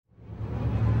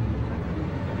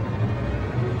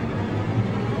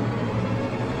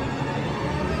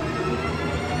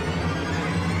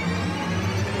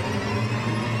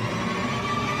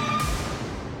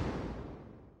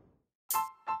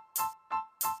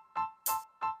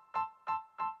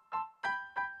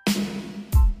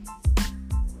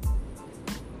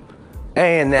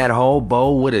And that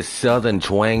hobo with a southern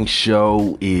twang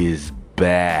show is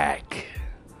back.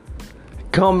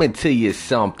 Coming to you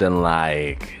something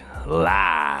like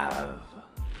live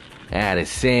out of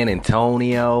San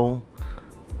Antonio,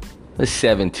 the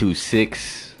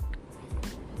 726.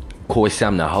 Of course,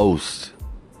 I'm the host,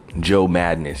 Joe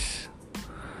Madness.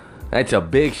 That's a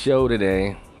big show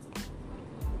today.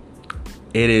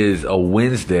 It is a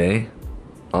Wednesday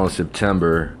on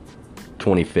September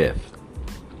 25th.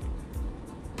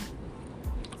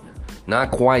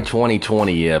 Not quite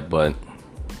 2020 yet, but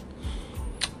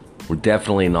we're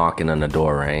definitely knocking on the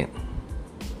door, right?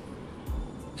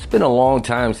 It's been a long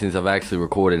time since I've actually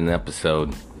recorded an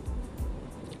episode.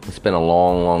 It's been a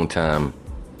long time.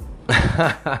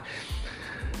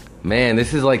 Man,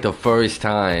 this is like the first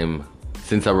time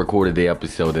since I recorded the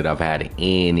episode that I've had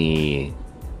any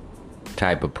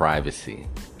type of privacy.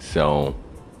 So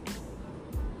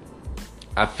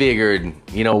I figured,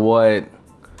 you know what?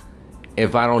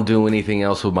 If I don't do anything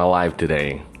else with my life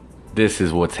today, this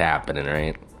is what's happening,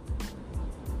 right?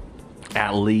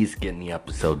 At least getting the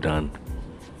episode done.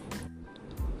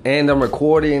 And I'm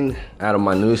recording out of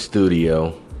my new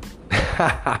studio.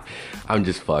 I'm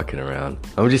just fucking around.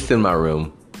 I'm just in my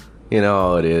room. You know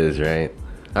how it is, right?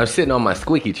 I'm sitting on my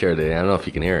squeaky chair today. I don't know if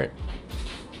you can hear it.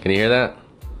 Can you hear that?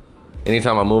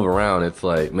 Anytime I move around, it's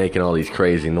like making all these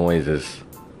crazy noises,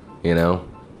 you know?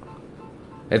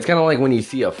 It's kind of like when you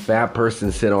see a fat person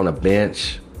sit on a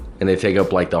bench and they take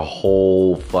up like the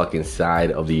whole fucking side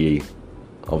of the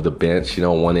bench, you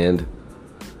know, one end.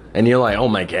 And you're like, oh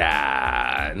my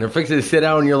God. And they're fixing to sit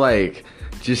down and you're like,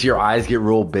 just your eyes get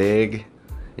real big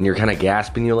and you're kind of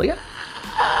gasping. You're like,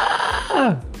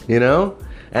 ah, you know?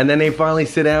 And then they finally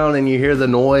sit down and you hear the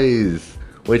noise,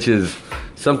 which is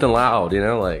something loud, you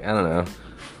know? Like, I don't know.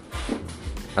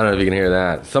 I don't know if you can hear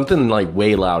that. Something like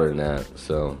way louder than that,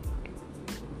 so.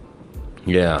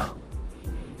 Yeah.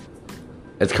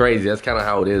 It's crazy. That's kind of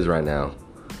how it is right now.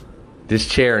 This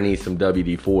chair needs some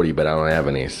WD-40, but I don't have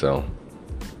any, so.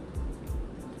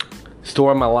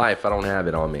 Story of my life, I don't have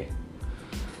it on me.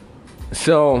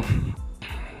 So,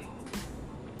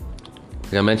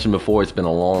 like I mentioned before, it's been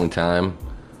a long time.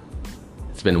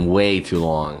 It's been way too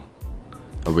long.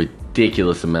 A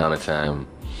ridiculous amount of time.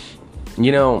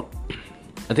 You know,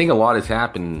 I think a lot has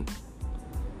happened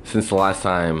since the last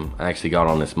time I actually got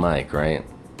on this mic, right?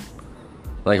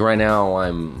 Like right now,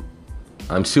 I'm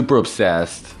super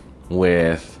obsessed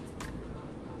with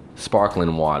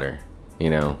sparkling water, you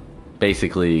know,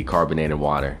 basically carbonated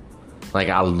water. Like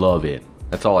I love it.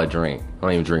 That's all I drink. I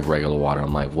don't even drink regular water.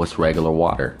 I'm like, what's regular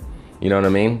water? You know what I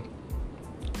mean?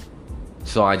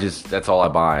 So that's all I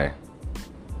buy.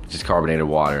 Just carbonated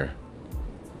water.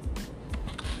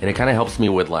 And it kind of helps me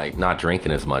with like not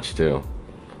drinking as much too.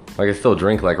 Like I still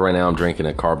drink, like right now I'm drinking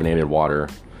a carbonated water.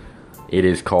 It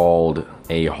is called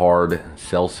a hard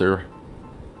seltzer.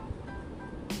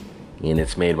 And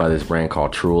it's made by this brand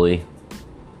called Truly.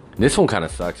 This one kind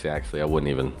of sucks actually. I wouldn't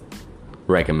even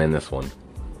recommend this one.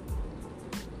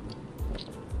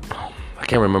 I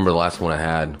can't remember the last one I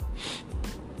had.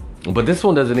 But this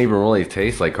one doesn't even really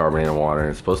taste like carbonated water.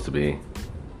 It's supposed to be.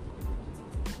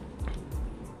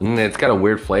 And it's got a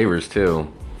weird flavors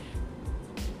too.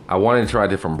 I wanted to try a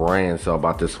different brand, so I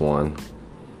bought this one.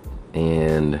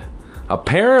 And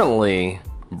apparently,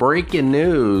 breaking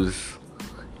news,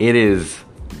 it is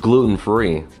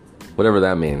gluten-free. Whatever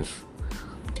that means.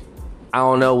 I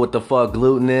don't know what the fuck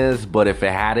gluten is, but if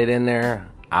it had it in there,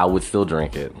 I would still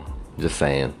drink it. Just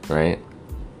saying, right?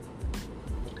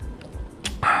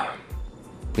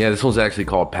 Yeah, this one's actually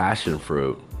called passion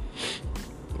fruit.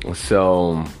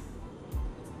 So,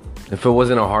 if it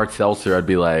wasn't a hard seltzer, I'd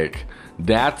be like,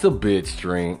 that's a bitch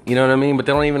drink. You know what I mean? But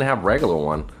they don't even have regular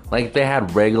one. Like if they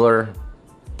had regular,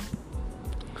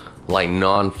 like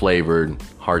non-flavored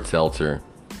hard seltzer,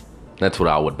 that's what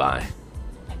I would buy.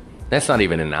 That's not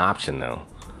even an option though.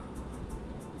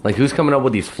 Like who's coming up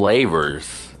with these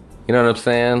flavors? You know what I'm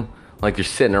saying? Like they're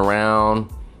sitting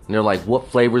around and they're like, what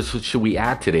flavors should we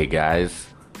add today, guys,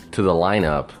 to the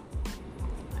lineup?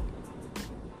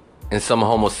 And some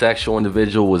homosexual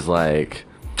individual was like,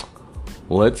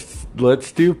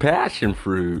 let's do passion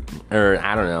fruit, or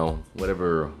I don't know,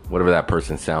 whatever that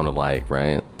person sounded like,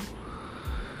 right?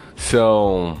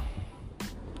 So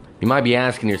you might be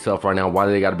asking yourself right now, why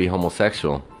do they got to be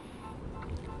homosexual?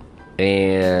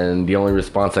 And the only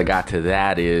response I got to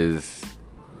that is,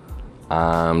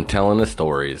 I'm telling the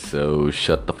stories, so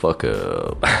shut the fuck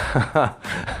up.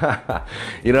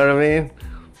 You know what I mean?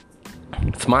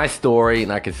 It's my story,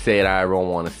 and I can say it however I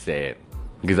want to say it,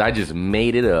 because I just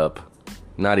made it up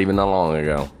not even that long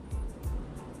ago.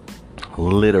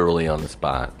 Literally on the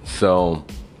spot. So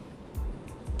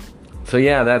So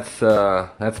yeah,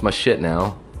 that's my shit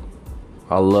now.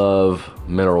 I love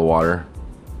mineral water.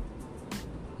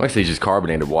 Actually, just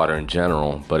carbonated water in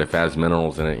general. But if it has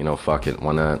minerals in it, you know, fuck it.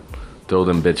 Why not? Throw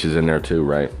them bitches in there too,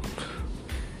 right?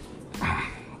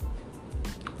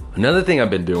 Another thing I've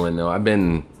been doing though, I've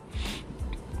been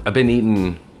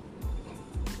eating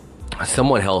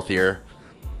somewhat healthier,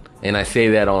 and I say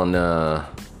that on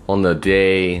the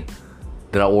day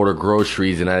that I order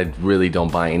groceries, and I really don't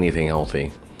buy anything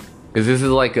healthy, because this is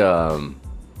like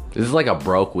a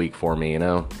broke week for me, you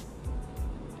know.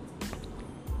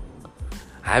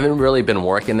 I haven't really been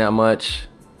working that much,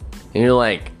 and you're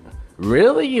like,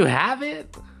 really, you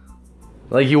haven't?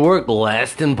 Like, you work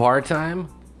less than part-time?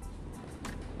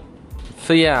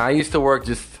 So yeah, I used to work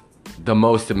just the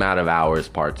most amount of hours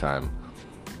part-time,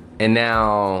 and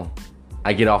now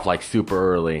I get off like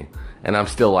super early, and I'm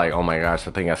still like, oh my gosh,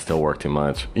 I think I still work too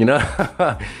much, you know.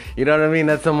 You know what I mean?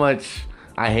 That's how much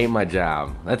I hate my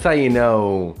job. That's how you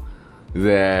know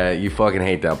that you fucking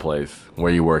hate that place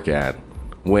where you work at,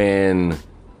 when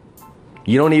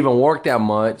you don't even work that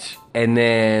much, and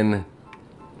then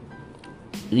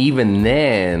even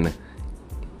then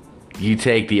you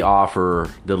take the offer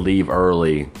to leave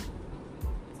early,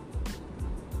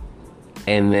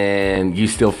 and then you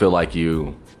still feel like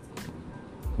you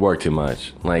work too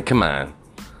much. Like, come on.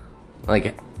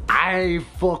 Like, I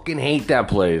fucking hate that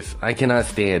place. I cannot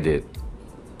stand it.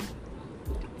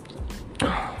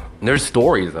 There's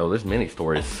stories though. There's many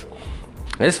stories.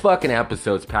 This fucking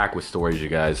episode's packed with stories, you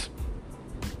guys.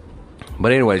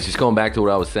 But anyways, just going back to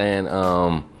what I was saying.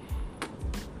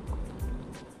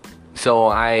 So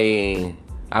I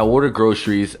order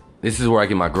groceries. This is where I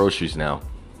get my groceries now.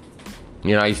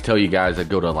 You know, I used to tell you guys I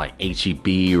go to like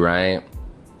H-E-B, right?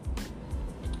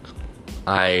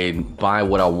 I buy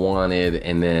what I wanted,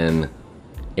 and then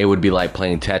it would be like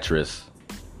playing Tetris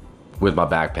with my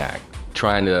backpack,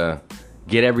 trying to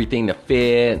get everything to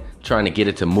fit, trying to get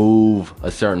it to move a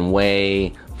certain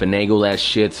way, finagle that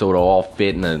shit so it'll all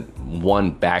fit in the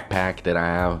one backpack that I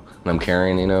have and I'm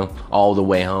carrying, you know, all the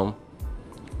way home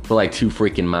for like 2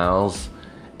 freaking miles.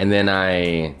 And then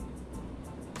I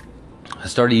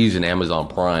started using Amazon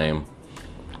Prime,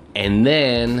 and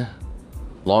then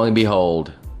long and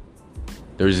behold,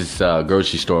 there's this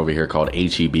grocery store over here called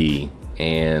H-E-B,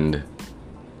 and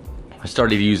I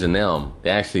started using them. They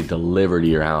actually deliver to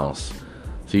your house.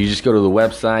 So you just go to the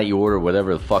website, you order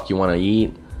whatever the fuck you want to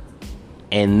eat,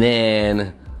 and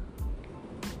then,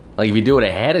 like, if you do it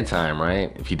ahead of time,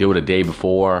 right? If you do it a day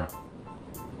before,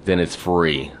 then it's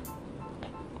free.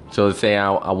 So let's say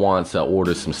I want to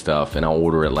order some stuff, and I'll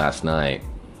order it last night,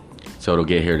 so it'll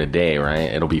get here today,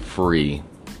 right? It'll be free.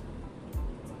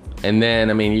 And then,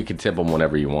 I mean, you can tip them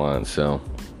whatever you want. So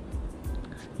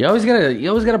you always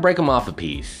gotta break them off a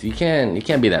piece. You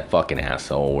can't be that fucking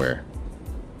asshole where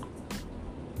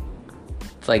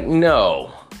it's like,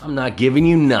 no, I'm not giving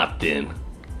you nothing.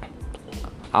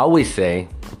 I always say,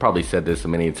 I've probably said this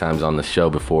many times on the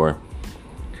show before,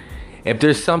 if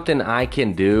there's something I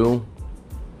can do,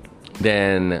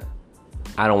 then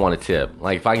I don't want to tip.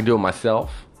 Like, if I can do it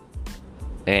myself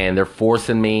and they're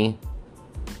forcing me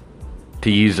to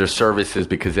use their services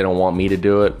because they don't want me to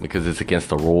do it, because it's against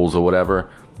the rules or whatever.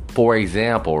 For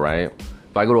example, right?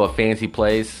 If I go to a fancy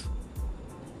place,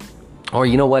 or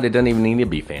you know what, it doesn't even need to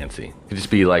be fancy. It could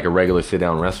just be like a regular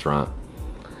sit-down restaurant.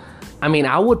 I mean,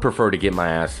 I would prefer to get my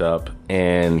ass up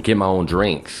and get my own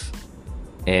drinks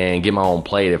and get my own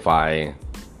plate if I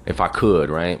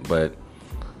could, right? But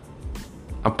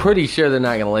I'm pretty sure they're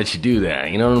not gonna let you do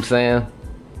that. You know what I'm saying?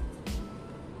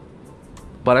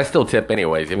 But I still tip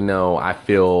anyways, even though I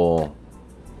feel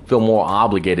more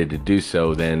obligated to do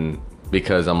so than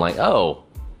because I'm like, oh,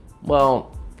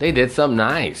 well, they did something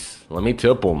nice, let me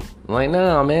tip them. I'm like,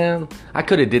 no, man, I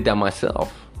could have did that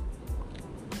myself.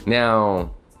 Now,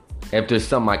 if there's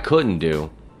something I couldn't do,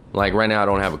 like right now I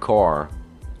don't have a car,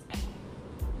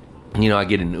 you know, I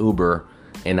get an Uber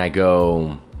and I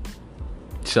go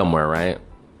somewhere, right?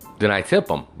 Then I tip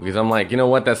them, because I'm like, you know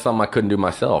what, that's something I couldn't do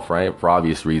myself, right? For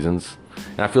obvious reasons.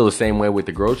 And I feel the same way with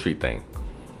the grocery thing.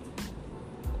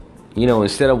 You know,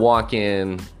 instead of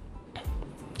walking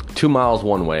 2 miles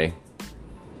one way,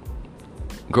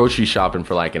 grocery shopping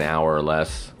for like an hour or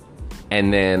less,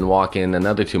 and then walking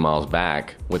another 2 miles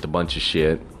back with a bunch of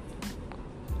shit,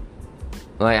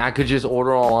 like, I could just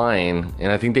order online,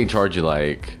 and I think they charge you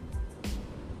like,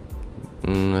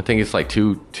 I think it's like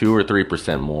 2 or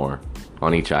 3% more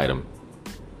on each item.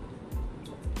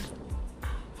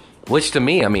 Which to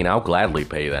me, I mean, I'll gladly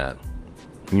pay that,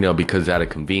 you know, because out of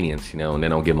convenience, you know, and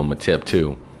then I'll give them a tip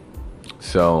too.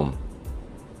 So,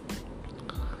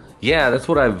 yeah, that's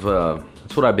what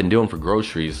I've been doing for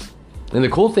groceries. And the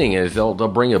cool thing is they'll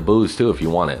bring you booze too if you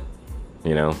want it.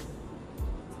 You know?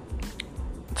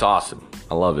 It's awesome.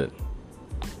 I love it.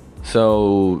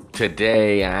 So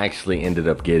today I actually ended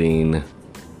up getting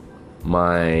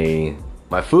my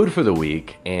food for the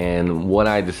week, and what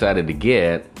I decided to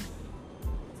get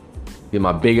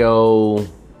my big old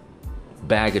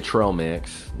bag of trail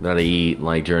mix that I eat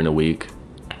like during the week.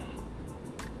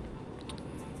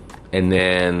 And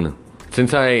then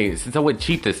since I went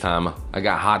cheap this time, I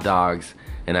got hot dogs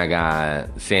and I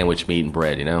got sandwich meat and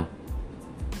bread, you know?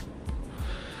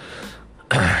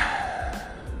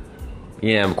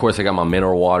 Yeah, of course I got my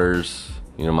mineral waters,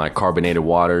 you know, my carbonated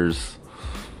waters.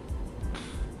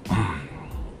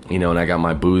 You know, and I got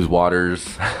my booze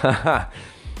waters.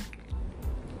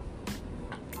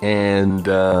 And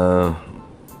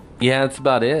yeah, that's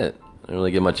about it. I don't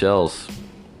really get much else.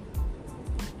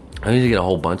 I usually get a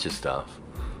whole bunch of stuff.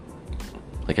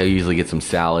 Like I usually get some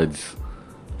salads,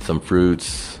 some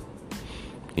fruits,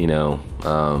 you know,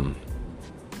 a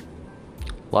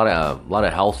lot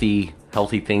of healthy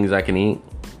things I can eat.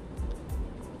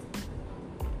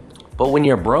 But when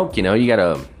you're broke, you know, you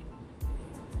gotta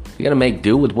make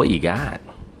do with what you got.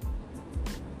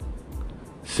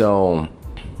 So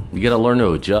you gotta learn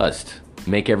to adjust,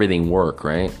 make everything work,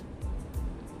 right?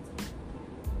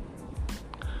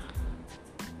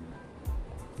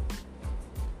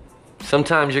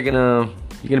 Sometimes you're gonna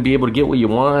be able to get what you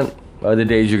want. Other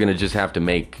days you're gonna just have to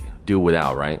make do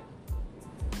without, right?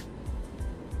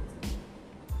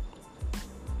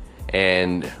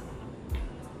 And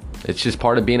it's just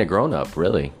part of being a grown-up,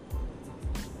 really.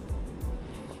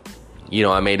 You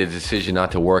know, I made a decision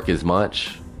not to work as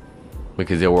much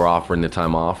because they were offering the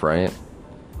time off, right?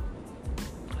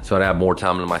 So I'd have more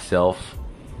time to myself.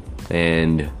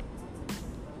 And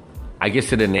I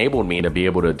guess it enabled me to be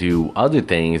able to do other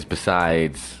things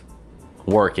besides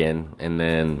working and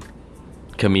then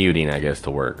commuting, I guess,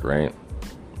 to work, right?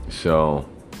 So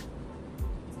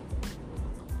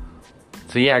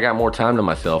yeah, I got more time to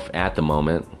myself at the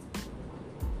moment.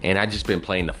 And I just been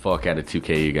playing the fuck out of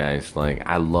 2K, you guys. Like,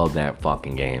 I love that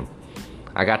fucking game.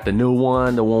 I got the new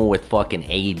one, the one with fucking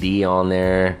AD on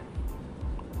there.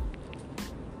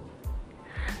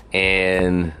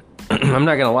 And I'm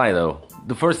not gonna lie though,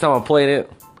 the first time I played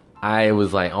it, I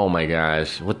was like, oh my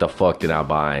gosh, what the fuck did I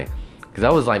buy? Because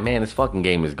I was like, man, this fucking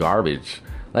game is garbage.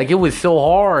 Like, it was so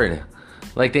hard.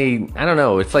 Like, I don't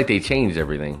know, it's like they changed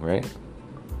everything, right?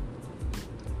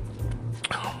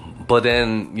 But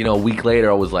then, you know, a week later,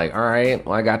 I was like, all right,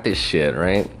 well, I got this shit,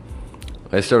 right?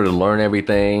 I started to learn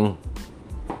everything.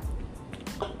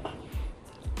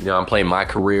 You know, I'm playing my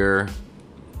career.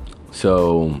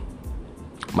 So,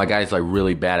 my guy's like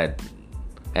really bad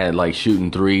at like shooting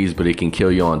threes, but he can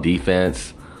kill you on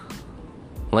defense.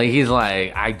 Like, he's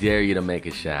like, I dare you to make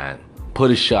a shot.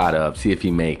 Put a shot up, see if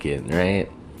you make it, right?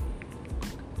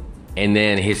 And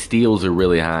then his steals are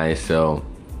really high, so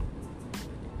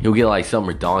he'll get like something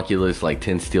ridiculous, like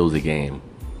 10 steals a game.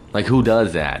 Like, who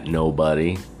does that?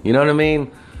 Nobody. You know what I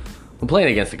mean? I'm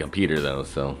playing against a computer though,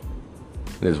 so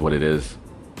it is what it is.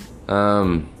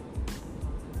 But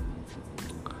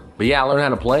yeah, I learned how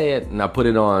to play it, and I put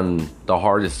it on the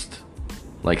hardest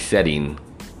like setting,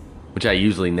 which I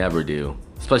usually never do,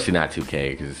 especially not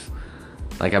 2K, because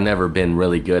like I've never been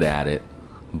really good at it.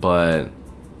 But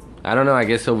I don't know, I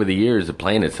guess over the years of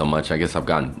playing it so much, I guess I've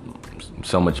gotten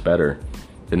so much better.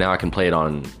 And now I can play it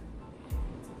on,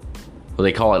 well,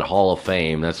 they call it Hall of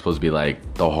Fame. That's supposed to be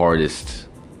like the hardest,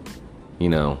 you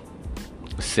know,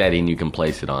 setting you can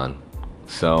place it on.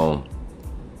 So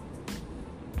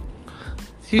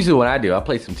it's usually what I do. I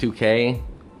play some 2K,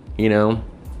 you know,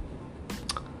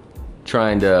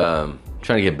 trying to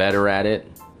get better at it.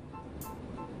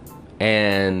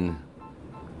 And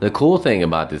the cool thing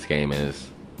about this game is,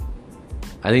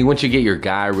 I think once you get your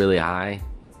guy really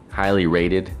highly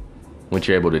rated, once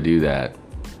you're able to do that,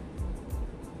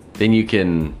 then you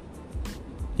can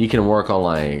work on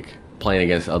like playing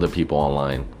against other people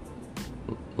online,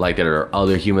 like there are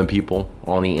other human people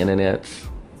on the internet,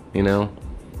 you know.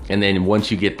 And then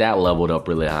once you get that leveled up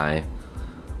really high,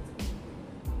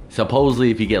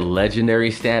 supposedly if you get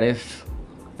legendary status,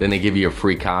 then they give you a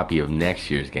free copy of next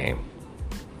year's game.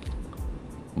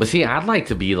 But see, I'd like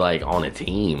to be like on a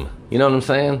team, you know what I'm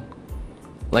saying?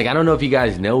 Like, I don't know if you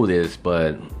guys know this,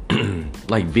 but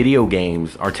like video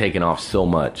games are taking off so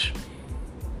much.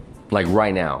 Like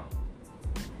right now,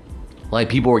 like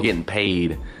people are getting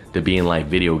paid to be in like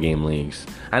video game leagues.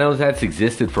 I know that's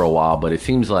existed for a while, but it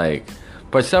seems like,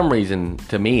 for some reason,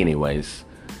 to me anyways,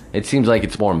 it seems like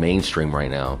it's more mainstream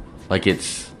right now. Like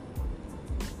it's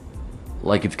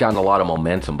gotten a lot of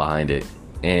momentum behind it.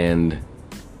 And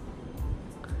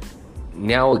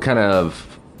now it kind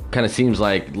of seems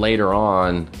like later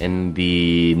on in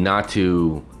the not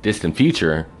too distant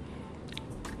future,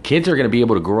 kids are going to be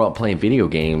able to grow up playing video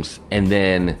games, and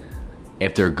then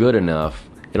if they're good enough,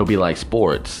 it'll be like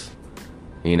sports.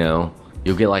 You know,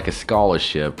 you'll get like a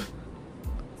scholarship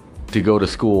to go to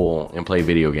school and play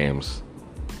video games.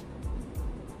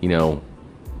 You know,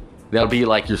 that'll be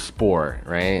like your sport,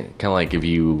 right? Kind of like if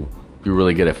you're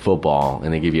really good at football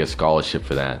and they give you a scholarship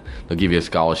for that. They'll give you a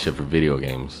scholarship for video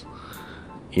games.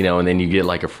 You know, and then you get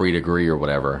like a free degree or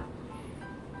whatever.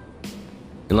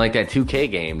 And like that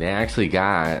 2K game, they actually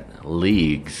got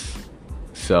leagues.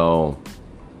 So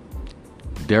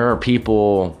there are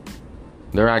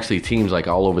actually teams like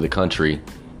all over the country.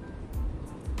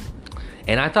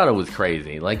 And I thought it was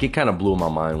crazy. Like, it kind of blew my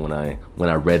mind when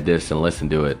I read this and listened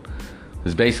to it.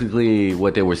 Because basically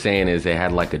what they were saying is they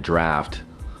had like a draft,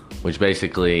 which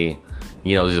basically,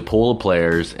 you know, there's a pool of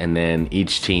players and then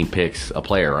each team picks a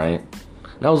player, right?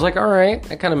 And I was like, all right,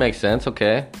 that kind of makes sense.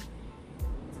 Okay.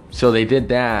 So they did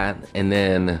that. And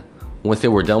then once they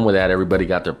were done with that, everybody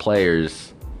got their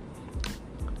players.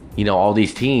 You know, all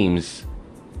these teams,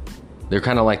 they're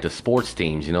kind of like the sports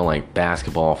teams, you know, like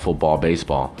basketball, football,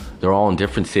 baseball. They're all in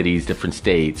different cities, different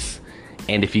states.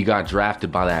 And if you got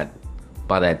drafted by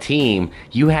that team,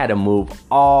 you had to move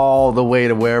all the way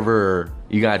to wherever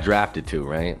you got drafted to,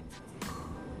 right?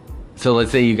 So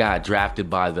let's say you got drafted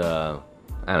by trying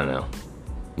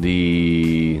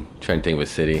to think of a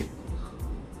city.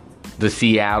 The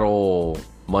Seattle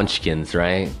Munchkins,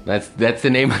 right? That's the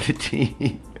name of the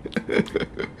team.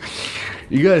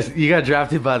 You got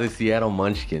drafted by the Seattle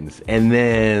Munchkins, and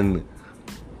then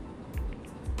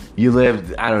you lived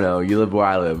where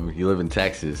I live. You live in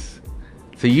Texas.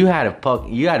 So you had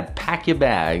to pack your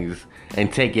bags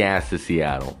and take your ass to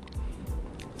Seattle.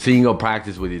 So you can go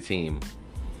practice with your team.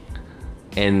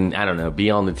 And I don't know, be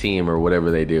on the team or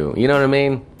whatever they do. You know what I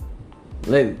mean?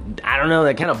 I don't know,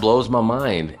 that kind of blows my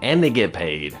mind. And they get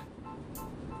paid.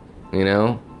 You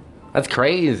know? That's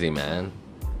crazy, man.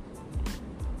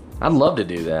 I'd love to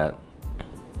do that.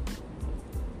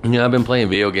 You know, I've been playing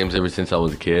video games ever since I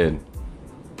was a kid.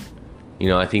 You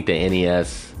know, I think the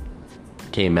NES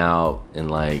came out in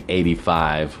like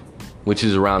 85, which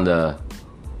is around the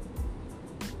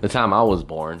time I was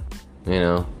born, you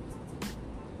know.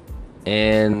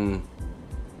 And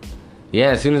yeah,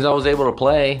 as soon as I was able to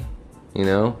play, you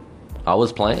know, I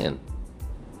was playing.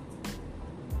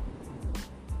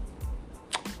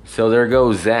 So there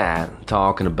goes that,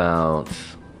 talking about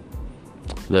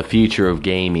the future of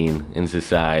gaming in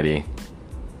society.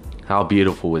 How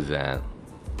beautiful is that?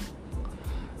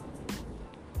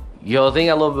 Yo, the thing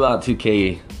I love about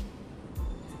 2K,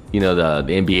 you know,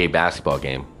 the NBA basketball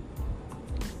game.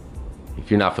 If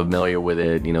you're not familiar with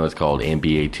it, you know, it's called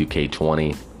NBA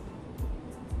 2K20.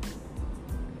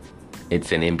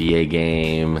 It's an NBA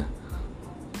game, and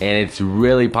it's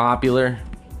really popular.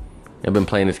 I've been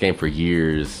playing this game for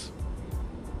years.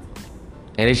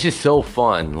 And it's just so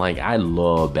fun. Like, I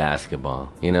love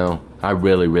basketball, you know? I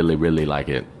really, really, really like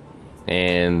it.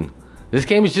 And this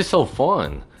game is just so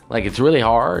fun. Like, it's really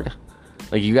hard.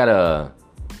 Like, you gotta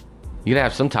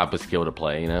have some type of skill to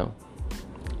play, you know?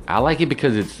 I like it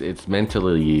because it's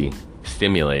mentally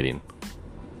stimulating.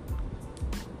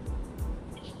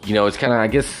 You know, it's kind of, I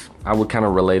guess I would kind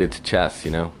of relate it to chess,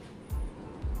 you know?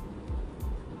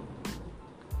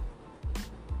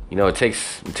 You know, it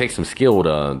takes some skill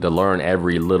to learn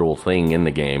every little thing in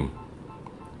the game.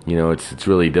 You know, it's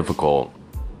really difficult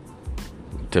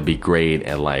to be great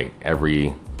at like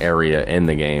every area in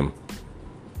the game.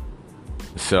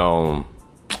 So,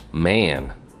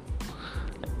 man,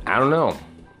 I don't know.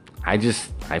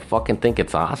 I fucking think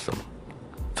it's awesome.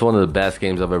 It's one of the best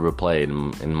games I've ever played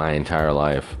in my entire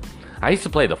life. I used to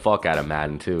play the fuck out of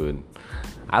Madden too, and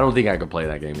I don't think I could play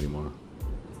that game anymore.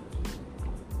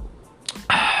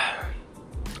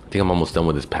 I think I'm almost done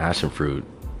with this passion fruit.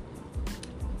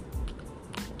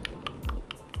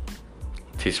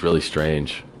 It tastes really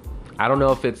strange. I don't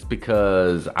know if it's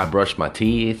because I brushed my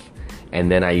teeth and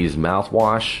then I used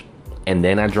mouthwash and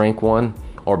then I drank one,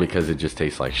 or because it just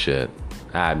tastes like shit.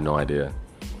 I have no idea.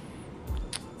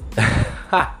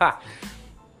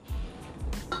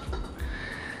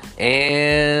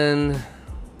 And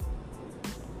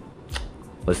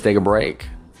let's take a break.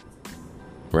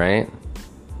 Right?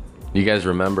 You guys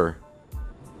remember?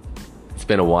 It's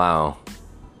been a while.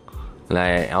 And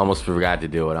I almost forgot to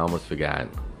do it. I almost forgot.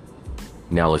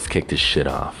 Now let's kick this shit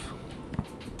off.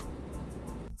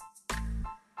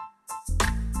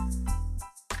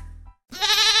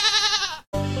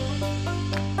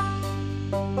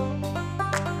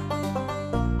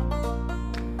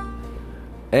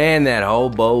 And that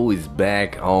hobo is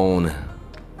back on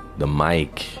the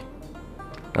mic.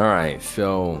 Alright,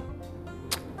 so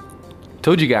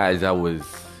told you guys I was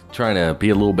trying to be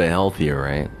a little bit healthier,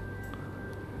 right?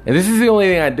 And this is the only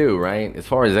thing I do, right? As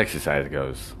far as exercise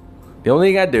goes. The only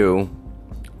thing I do,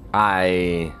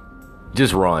 I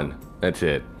just run. That's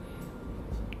it.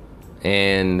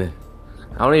 And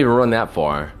I don't even run that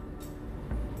far.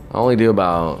 I only do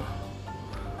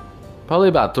probably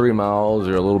about 3 miles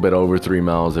or a little bit over 3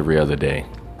 miles every other day,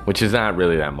 which is not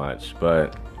really that much,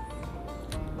 and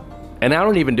I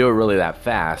don't even do it really that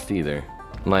fast either.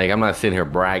 Like, I'm not sitting here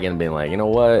bragging and being like, you know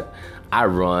what? I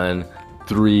run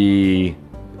 3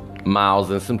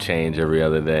 miles and some change every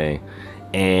other day,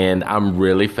 and I'm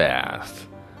really fast.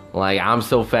 Like, I'm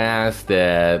so fast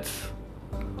that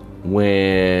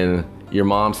when your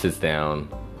mom sits down,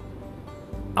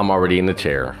 I'm already in the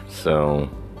chair. So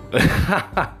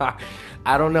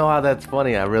I don't know how that's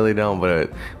funny. I really don't,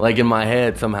 but like in my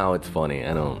head somehow it's funny.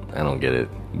 I don't get it.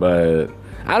 But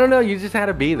I don't know, you just had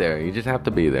to be there. You just have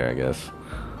to be there, I guess.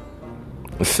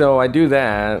 So I do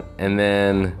that, and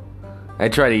then I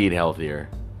try to eat healthier.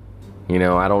 You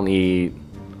know, I don't eat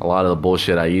a lot of the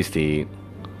bullshit I used to eat.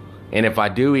 And if I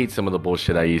do eat some of the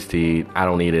bullshit I used to eat, I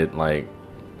don't eat it like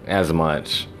as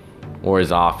much or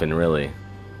as often, really.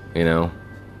 You know?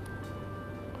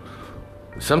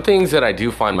 Some things that I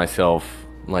do find myself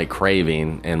like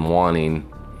craving and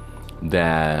wanting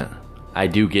that I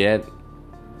do get,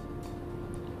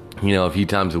 you know, a few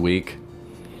times a week.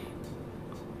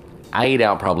 I eat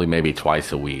out probably maybe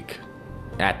twice a week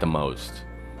at the most.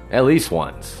 At least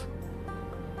once.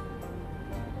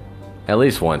 At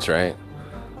least once, right?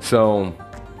 So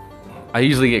I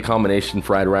usually get combination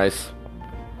fried rice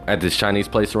at this Chinese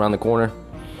place around the corner.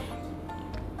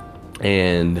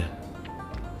 And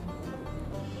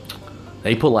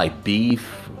they put like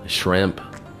beef, shrimp,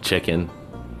 chicken.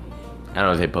 I don't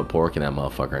know if they put pork in that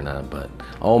motherfucker or not, but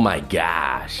oh my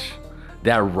gosh.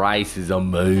 That rice is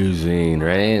amazing,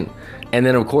 right? And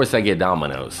then of course I get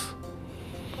Domino's.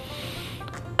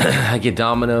 I get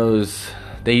Domino's.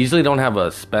 They usually don't have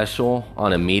a special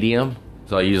on a medium,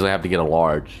 so I usually have to get a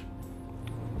large.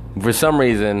 For some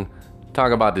reason,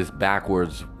 talk about this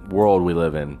backwards world we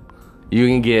live in. You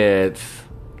can get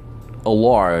a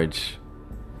large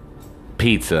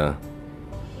pizza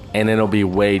and it'll be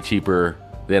way cheaper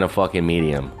than a fucking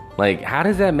medium. Like, how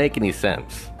does that make any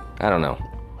sense? I don't know.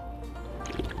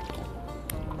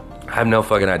 I have no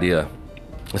fucking idea.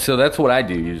 So that's what I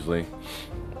do usually.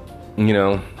 You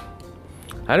know,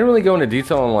 I didn't really go into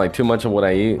detail on like too much of what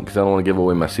I eat because I don't want to give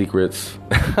away my secrets.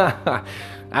 I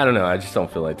don't know. I just don't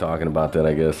feel like talking about that,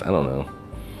 I guess. I don't know.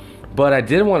 But I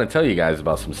did want to tell you guys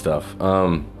about some stuff.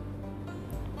 Let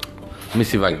me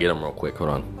see if I can get them real quick.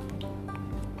 Hold on.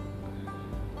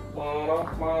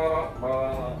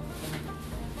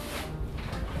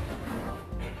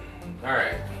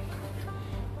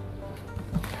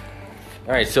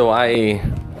 Alright, so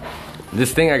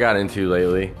this thing I got into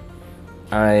lately,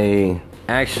 I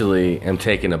actually am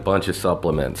taking a bunch of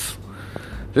supplements.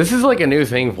 This is like a new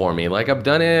thing for me. Like, I've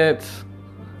done it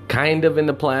kind of in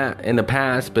the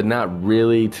past, but not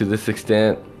really to this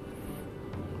extent.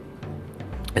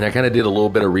 And I kind of did a little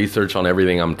bit of research on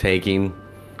everything I'm taking,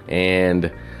 and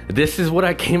this is what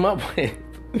I came up with.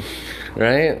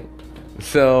 Right?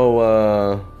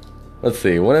 So, let's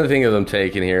see. One of the things I'm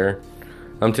taking here,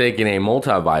 I'm taking a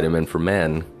multivitamin for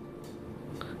men.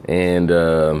 And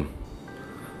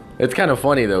it's kind of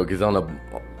funny though, because on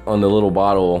the little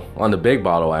bottle, on the big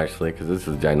bottle actually, because this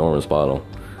is a ginormous bottle,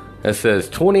 it says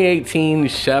 2018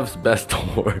 Chef's Best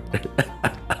Award.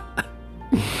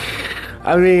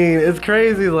 I mean, it's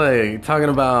crazy, like, talking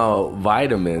about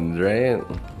vitamins, right?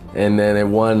 And then it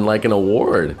won like an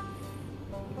award,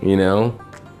 you know?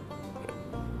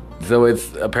 So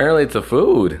apparently it's a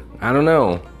food. I don't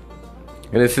know.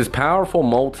 And it's this powerful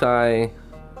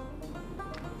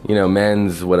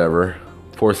men's whatever,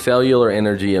 for cellular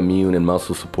energy, immune, and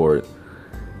muscle support.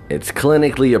 It's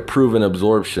clinically a proven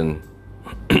absorption.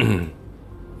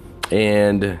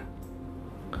 And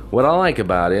what I like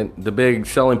about it, the big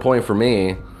selling point for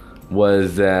me,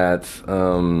 was that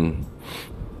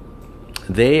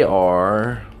they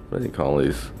are, what do you call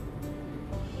these?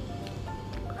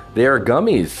 They are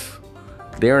gummies.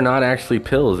 They are not actually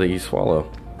pills that you swallow.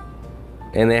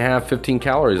 And they have 15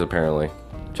 calories apparently,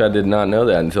 which I did not know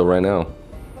that until right now.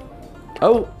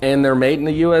 Oh, and they're made in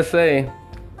the USA.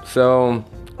 So,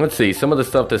 let's see. Some of the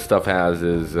stuff this stuff has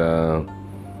is, has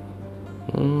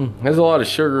a lot of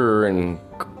sugar and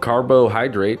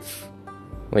carbohydrates.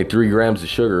 Like 3 grams of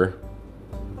sugar.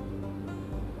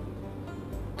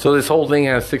 So this whole thing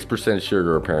has 6%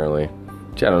 sugar apparently.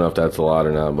 Which I don't know if that's a lot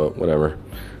or not, but whatever.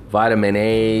 Vitamin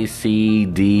A, C,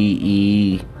 D,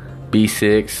 E,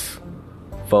 B6,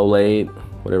 folate,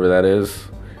 whatever that is.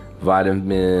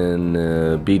 Vitamin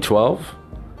B12,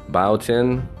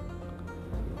 biotin,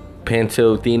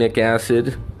 pantothenic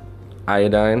acid,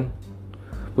 iodine.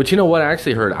 Which, you know what? I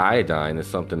actually heard iodine is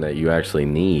something that you actually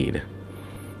need.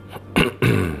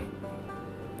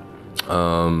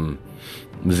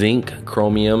 Zinc,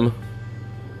 chromium,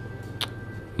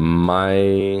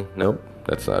 nope,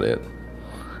 that's not it.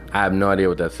 I have no idea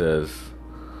what that says.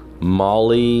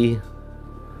 Molybdenum,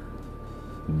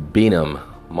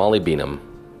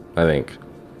 I think.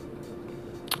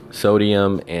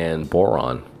 Sodium and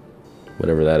boron,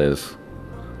 whatever that is.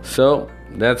 So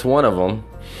that's one of them.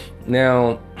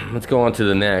 Now let's go on to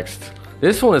the next.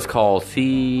 This one is called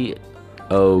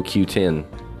CoQ10.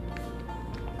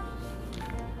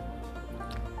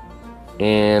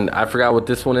 And I forgot what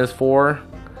this one is for,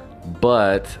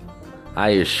 but I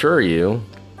assure you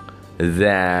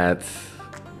that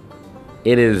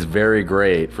it is very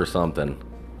great for something.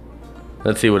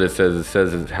 Let's see what it says. It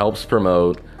says it helps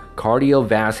promote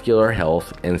cardiovascular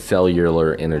health and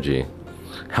cellular energy.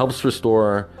 Helps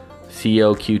restore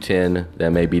CoQ10 that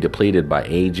may be depleted by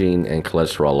aging and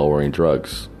cholesterol-lowering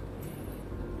drugs.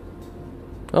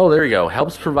 Oh, there you go.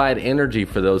 Helps provide energy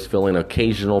for those feeling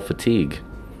occasional fatigue.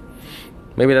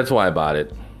 Maybe that's why I bought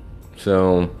it.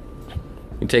 So,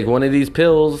 you take one of these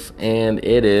pills, and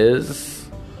it is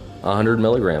 100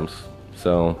 milligrams.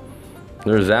 So,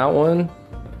 there's that one.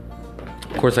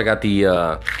 Of course, I got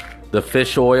the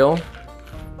fish oil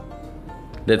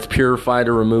that's purified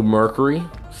to remove mercury.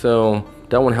 So,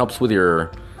 that one helps with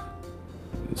your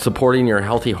supporting your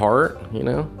healthy heart, you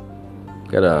know.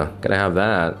 Gotta have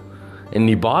that. And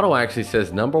the bottle actually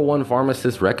says #1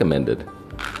 pharmacist recommended.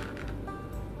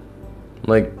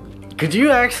 Like, could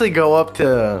you actually go up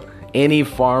to any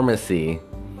pharmacy,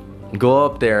 go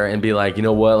up there and be like, you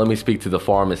know what, let me speak to the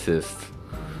pharmacist,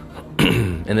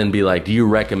 and then be like, do you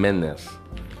recommend this?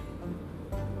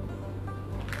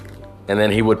 And then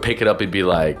he would pick it up and be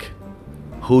like,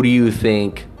 who do you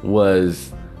think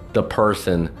was the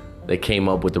person that came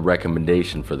up with the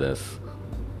recommendation for this?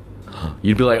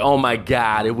 You'd be like, oh my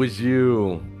God, it was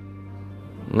you.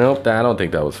 Nope, I don't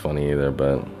think that was funny either,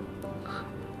 but...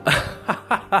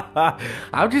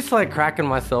 I'm just like cracking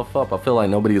myself up. I feel like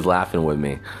nobody's laughing with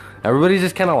me. Everybody's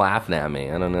just kind of laughing at me.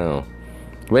 I don't know.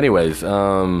 But anyways,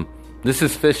 this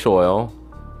is fish oil,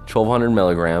 1,200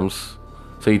 milligrams.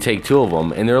 So you take 2 of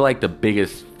them, and they're like the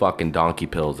biggest fucking donkey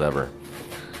pills ever.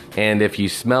 And if you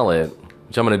smell it,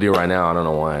 which I'm gonna do right now, I don't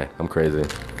know why, I'm crazy.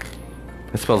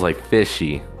 It smells like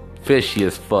fishy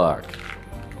as fuck.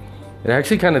 It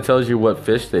actually kind of tells you what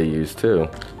fish they use too.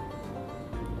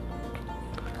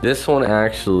 This one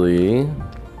actually,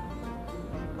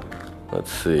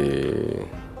 let's see,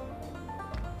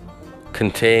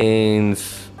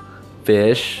 contains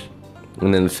fish,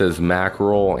 and then it says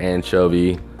mackerel,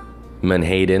 anchovy,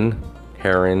 menhaden,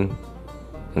 herring,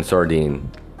 and sardine.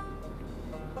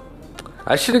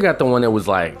 I should have got the one that was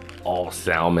like all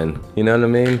salmon, you know what I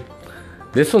mean?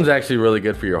 This one's actually really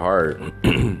good for your heart.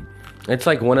 It's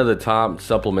like one of the top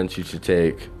supplements you should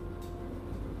take.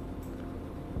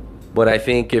 But I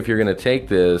think if you're going to take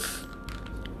this,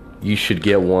 you should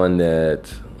get one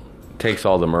that takes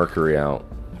all the mercury out,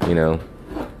 you know?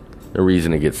 No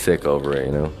reason to get sick over it,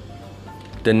 you know?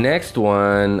 The next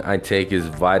one I take is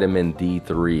vitamin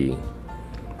D3.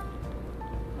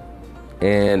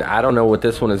 And I don't know what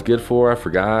this one is good for. I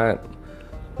forgot.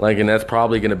 Like, and that's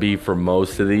probably going to be for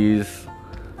most of these.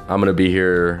 I'm going to be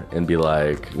here and be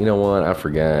like, you know what? I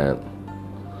forgot.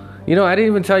 You know, I didn't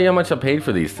even tell you how much I paid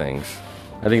for these things.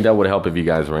 I think that would help if you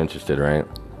guys were interested, right?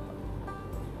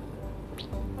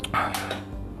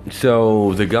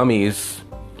 So the gummies,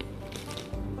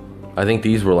 I think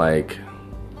these were like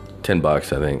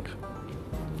 $10, I think.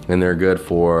 And they're good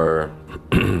for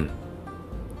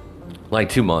like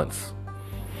 2 months.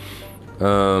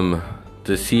 The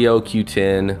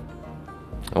CoQ10,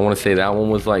 I want to say that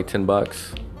one was like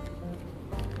 $10.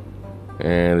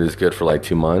 And it's good for like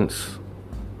 2 months.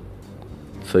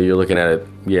 So you're looking at it,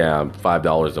 yeah,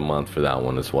 $5 a month for that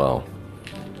one as well.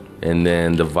 And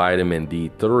then the vitamin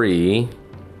D3,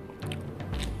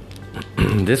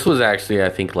 this was actually, I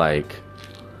think, like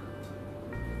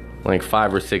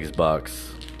 $5 or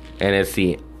 $6. And it's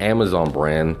the Amazon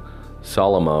brand,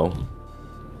 Solomo.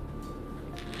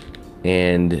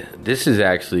 And this is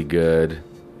actually good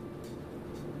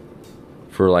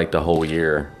for like the whole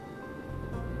year.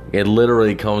 It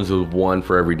literally comes with one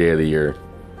for every day of the year.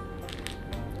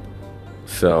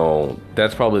 So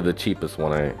that's probably the cheapest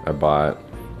one I bought.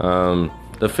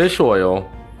 The fish oil,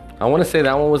 I want to say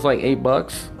that one was like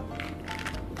 $8.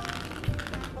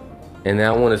 And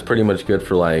that one is pretty much good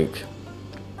for like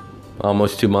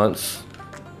almost 2 months.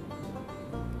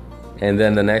 And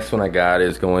then the next one I got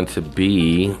is going to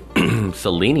be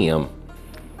selenium.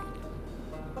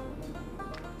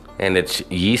 And it's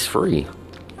yeast free.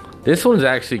 This one's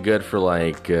actually good for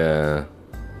like, let's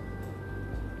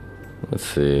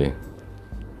see.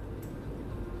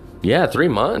 Yeah, 3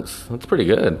 months. That's pretty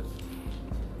good.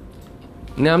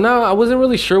 Now, I wasn't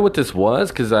really sure what this was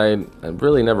because I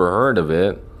really never heard of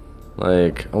it.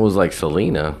 Like, I was like,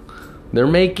 Selena. They're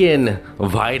making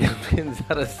vitamins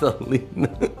out of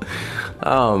selena.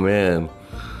 Oh, man.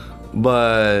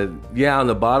 But, yeah, on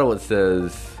the bottle it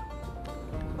says,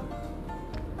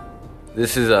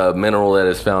 this is a mineral that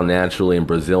is found naturally in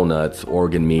Brazil nuts,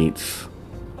 organ meats.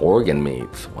 Organ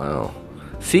meats, wow.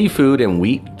 Seafood and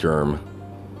wheat germ.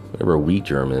 Whatever wheat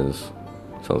germ is.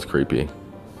 Sounds creepy.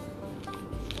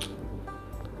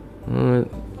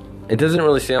 It doesn't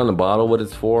really say on the bottle what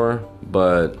it's for,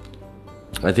 but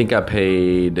I think I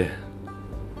paid,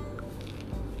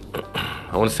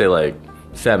 I want to say like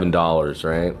 $7,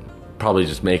 right? Probably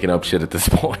just making up shit at this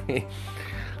point.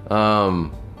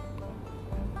 But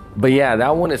yeah,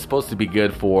 that one is supposed to be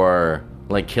good for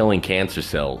like killing cancer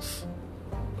cells.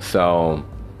 So,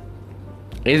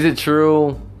 is it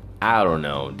true? I don't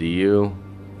know. Do you?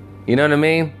 You know what I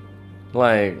mean?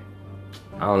 Like,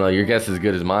 I don't know. Your guess is as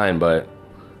good as mine, but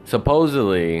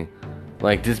supposedly,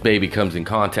 like, this baby comes in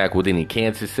contact with any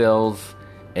cancer cells,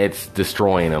 it's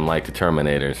destroying them like the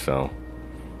Terminator, so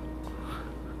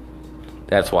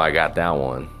that's why I got that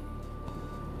one.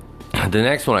 The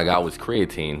next one I got was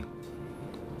creatine.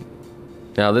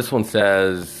 Now, this one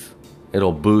says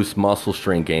it'll boost muscle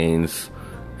strength gains,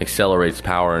 accelerates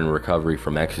power and recovery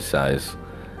from exercise,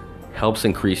 helps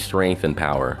increase strength and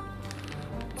power.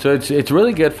 So it's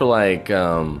really good for like,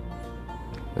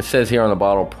 it says here on the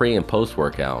bottle, pre and post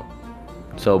workout.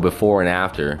 So before and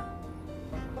after.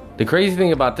 The crazy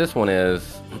thing about this one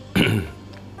is,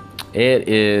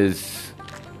 the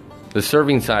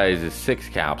serving size is 6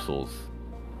 capsules.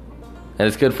 And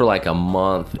it's good for like a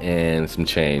month and some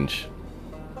change.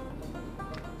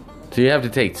 So you have to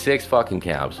take 6 fucking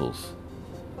capsules.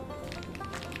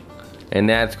 And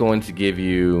that's going to give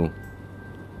you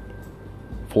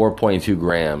 4.2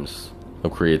 grams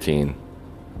of creatine.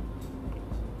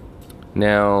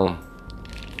 Now,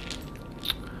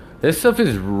 this stuff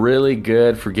is really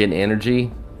good for getting energy.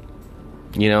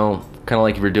 You know, kind of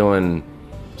like if you're doing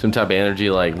some type of energy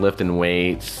like lifting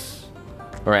weights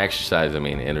or exercise,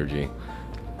 energy.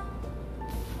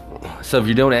 So if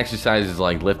you're doing exercises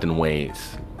like lifting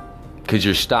weights, because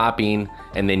you're stopping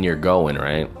and then you're going,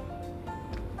 right?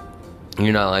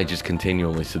 You're not like just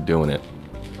continually doing it.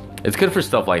 It's good for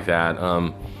stuff like that.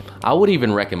 I would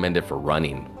even recommend it for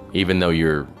running, even though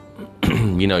you're,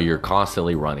 you're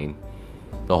constantly running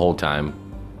the whole time.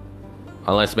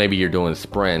 Unless maybe you're doing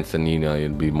sprints and,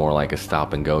 it'd be more like a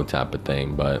stop and go type of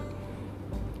thing. But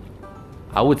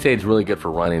I would say it's really good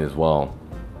for running as well.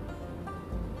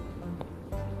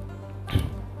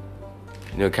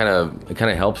 It kind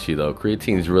of helps you though.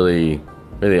 Creatine is really,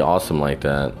 really awesome like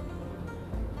that.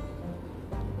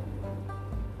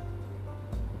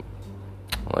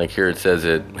 Like here it says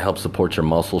it helps support your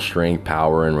muscle strength,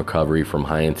 power, and recovery from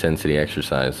high intensity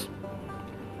exercise.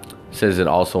 It says it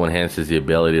also enhances the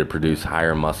ability to produce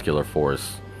higher muscular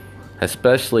force,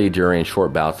 especially during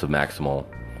short bouts of maximal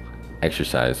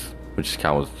exercise, which is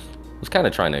was kind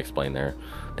of trying to explain there.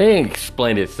 They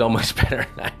explained it so much better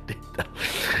than I did.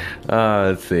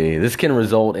 Let's see. This can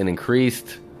result in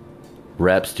increased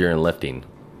reps during lifting.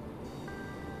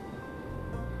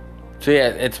 So yeah,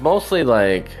 it's mostly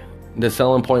like the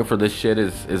selling point for this shit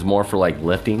is more for like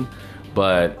lifting,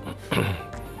 but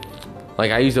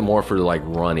like I use it more for like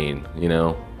running,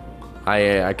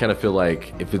 I kind of feel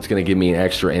like if it's gonna give me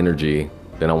extra energy,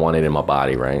 then I want it in my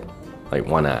body, right? Like,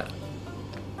 why not?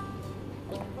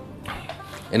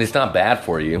 And it's not bad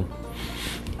for you.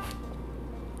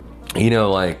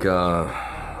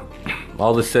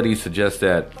 All the studies suggest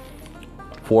that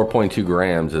 4.2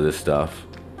 grams of this stuff,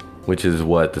 which is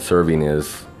what the serving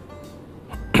is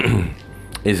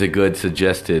a good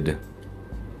suggested,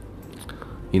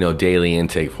 daily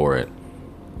intake for it.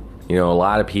 A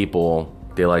lot of people,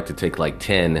 they like to take like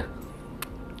 10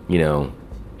 to,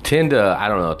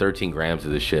 13 grams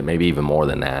of this shit, maybe even more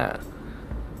than that.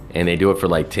 And they do it for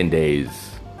like 10 days.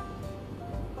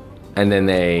 And then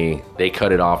they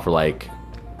cut it off for like,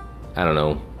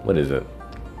 what is it?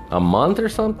 A month or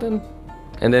something?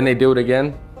 And then they do it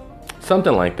again?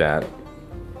 Something like that.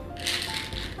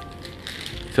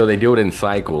 So they do it in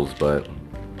cycles, but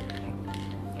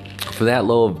For that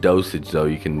low of dosage, though,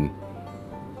 you can...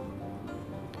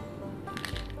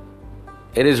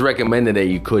 It is recommended that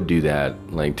you could do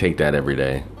that. Like, take that every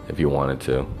day if you wanted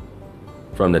to.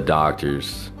 From the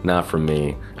doctors, not from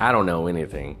me. I don't know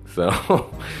anything.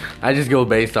 So, I just go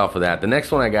based off of that. The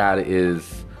next one I got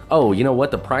is... Oh, you know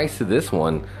what? The price of this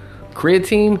one,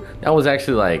 creatine, that was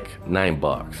actually like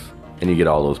 $9. And you get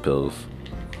all those pills.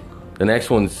 The next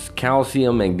one's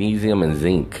calcium, magnesium, and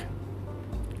zinc.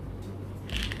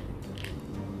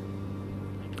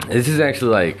 This is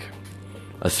actually like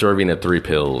a serving of 3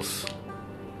 pills,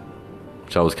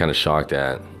 which I was kind of shocked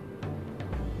at.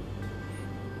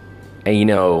 And you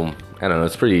know, I don't know,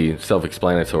 it's pretty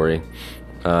self-explanatory.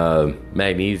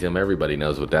 Magnesium, everybody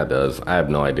knows what that does. I have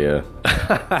no idea.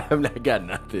 I've got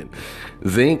nothing.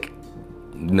 Zinc,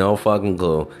 no fucking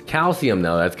clue. Calcium,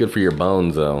 though, that's good for your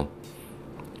bones, though.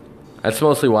 That's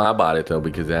mostly why I bought it, though,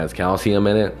 because it has calcium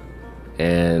in it.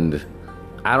 And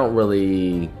I don't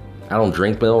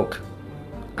drink milk.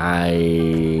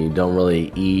 I don't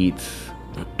really eat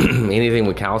anything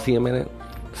with calcium in it.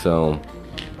 So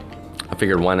I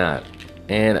figured, why not?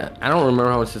 And I don't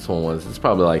remember how much this one was. It's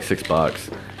probably like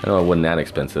 $6. I know it wasn't that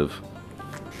expensive.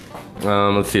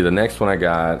 Let's see, the next one I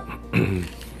got.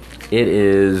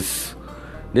 This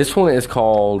one is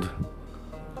called,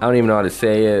 I don't even know how to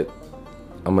say it.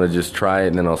 I'm gonna just try it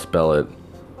and then I'll spell it.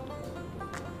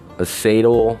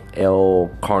 Acetyl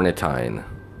L-carnitine.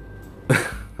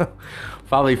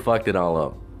 Probably fucked it all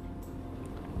up.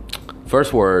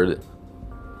 First word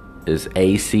is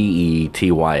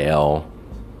ACETYL,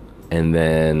 and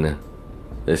then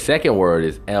the second word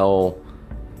is L-CARNITINE.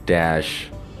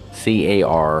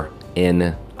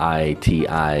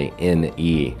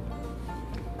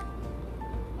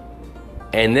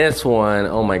 And this one,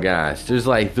 oh my gosh, there's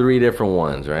like 3 different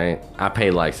ones, right? I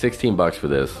paid like $16 for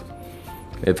this.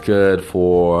 It's good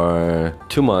for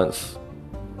 2 months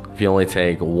if you only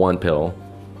take 1 pill,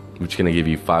 which is going to give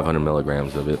you 500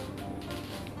 milligrams of it.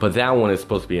 But that one is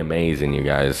supposed to be amazing, you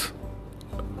guys.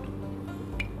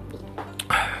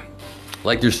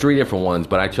 Like, there's 3 different ones,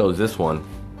 but I chose this one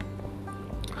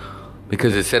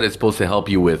because it said it's supposed to help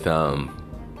you with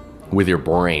your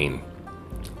brain.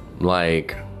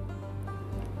 Like,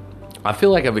 I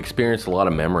feel like I've experienced a lot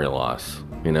of memory loss,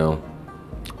 you know?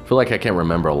 I feel like I can't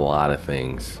remember a lot of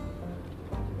things.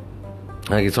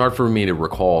 Like, it's hard for me to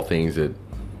recall things that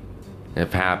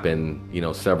have happened, you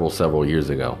know, several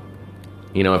years ago.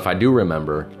 You know, if I do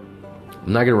remember,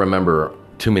 I'm not going to remember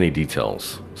too many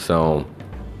details. So,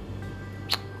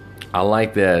 I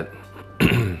like that,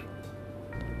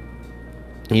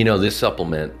 you know, this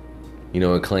supplement, you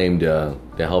know, it claimed to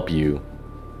help you,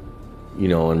 you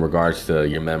know, in regards to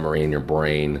your memory and your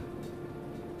brain,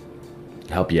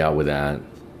 help you out with that.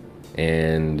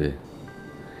 And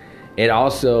it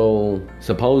also,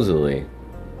 supposedly,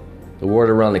 the word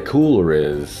around the cooler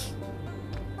is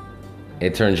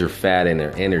it turns your fat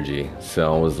into energy.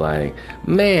 So I was like,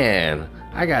 man,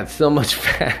 I got so much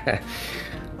fat.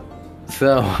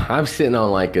 So I'm sitting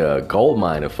on like a gold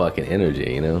mine of fucking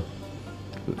energy, you know?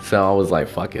 So I was like,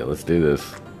 fuck it, let's do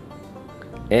this.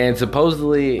 And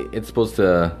supposedly it's supposed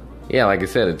to, yeah, like I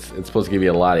said, it's supposed to give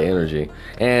you a lot of energy.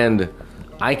 And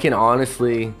I can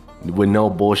honestly, with no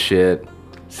bullshit,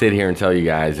 sit here and tell you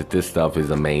guys that this stuff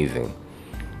is amazing.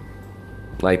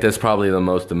 Like, that's probably the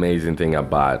most amazing thing I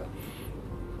bought.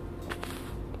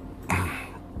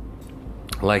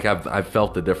 Like, I've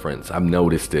felt the difference. I've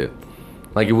noticed it.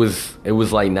 Like, it was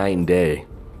like night and day.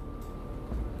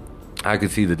 I could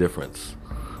see the difference.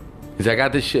 Because I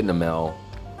got this shit in the mail.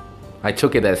 I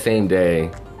took it that same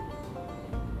day.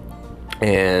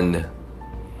 And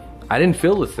I didn't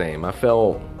feel the same. I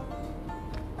felt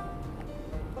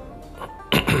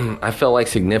like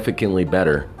significantly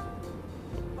better.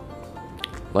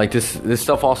 Like, this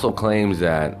stuff also claims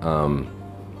that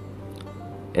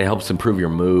it helps improve your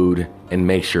mood and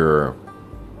makes your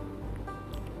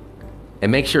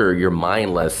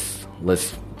mind less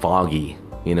foggy,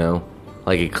 you know?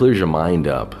 Like, it clears your mind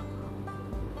up.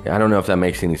 I don't know if that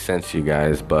makes any sense to you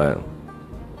guys, but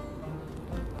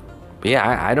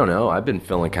yeah, I don't know. I've been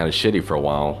feeling kind of shitty for a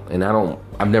while, and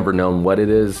I've never known what it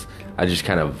is. I just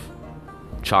kind of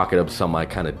chalk it up to something I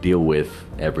kind of deal with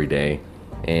every day.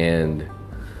 And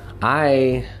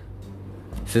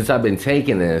since I've been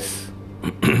taking this,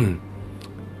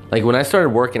 like, when I started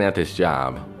working at this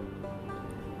job,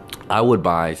 I would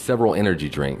buy several energy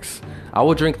drinks. I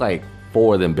would drink like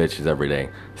 4 of them bitches every day.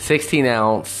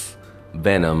 16-ounce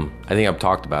Venom. I think I've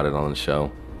talked about it on the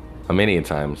show many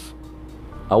times.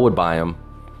 I would buy them,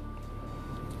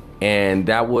 and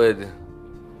that would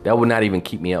not even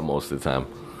keep me up most of the time.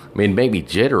 I mean, maybe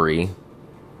jittery,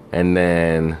 and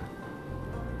then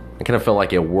I kind of felt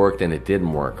like it worked and it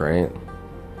didn't work, right?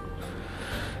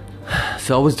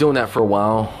 So I was doing that for a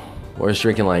while. I was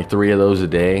drinking like 3 of those a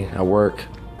day at work.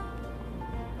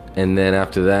 And then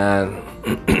after that,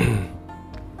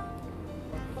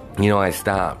 I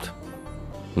stopped.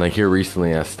 Like here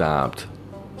recently I stopped.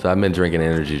 So I've been drinking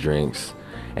energy drinks.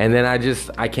 And then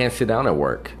I can't sit down at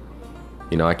work.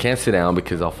 I can't sit down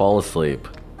because I'll fall asleep.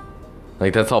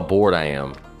 Like that's how bored I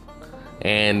am.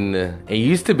 And it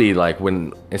used to be like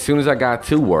as soon as I got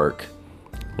to work,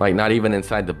 like not even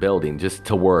inside the building, just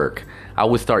to work, I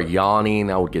would start yawning,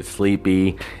 I would get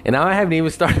sleepy, and now I haven't even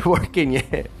started working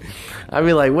yet. I'd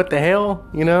be like, what the hell,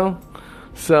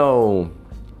 So,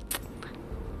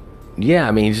 yeah,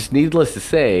 I mean, just needless to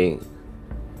say,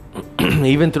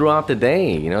 even throughout the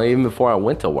day, even before I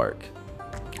went to work,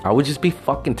 I would just be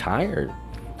fucking tired.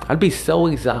 I'd be so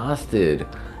exhausted,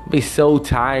 I'd be so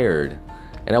tired,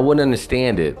 and I wouldn't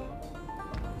understand it.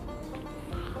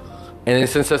 And then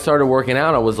since I started working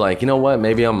out, I was like, you know what?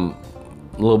 Maybe I'm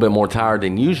a little bit more tired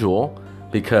than usual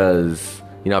because,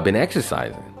 I've been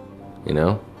exercising,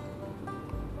 And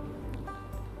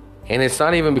it's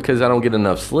not even because I don't get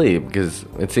enough sleep, because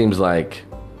it seems like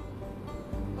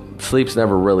sleep's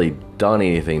never really done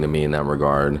anything to me in that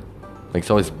regard. Like it's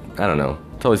always, I don't know,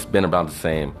 it's always been about the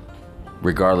same,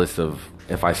 regardless of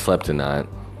if I slept or not.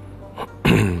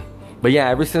 But yeah,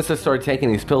 ever since I started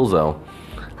taking these pills though,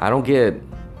 I don't get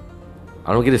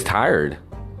as tired.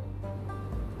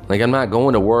 Like I'm not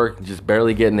going to work, just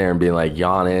barely getting there and being like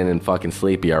yawning and fucking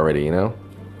sleepy already, I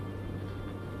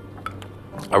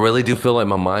really do feel like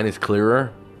my mind is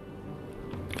clearer.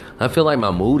 I feel like my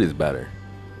mood is better,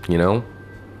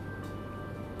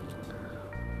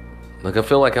 Like I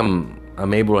feel like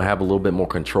I'm able to have a little bit more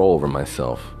control over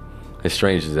myself. As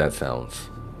strange as that sounds.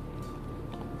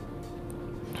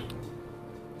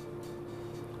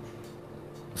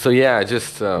 So yeah,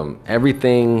 just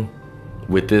everything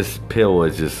with this pill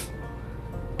it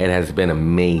has been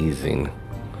amazing.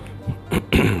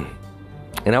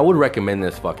 And I would recommend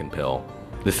this fucking pill,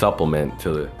 this supplement,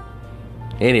 to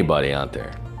anybody out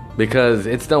there, because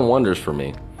it's done wonders for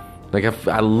me. Like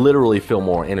I literally feel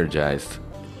more energized.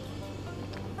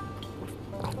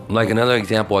 Like another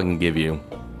example I can give you,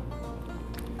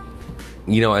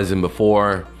 as in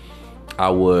before,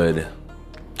 I would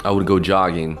go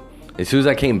jogging. As soon as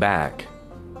I came back,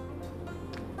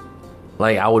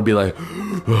 like I would be like,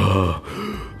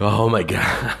 oh my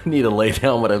God, I need to lay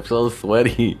down, but I'm so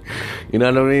sweaty. You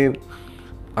know what I mean?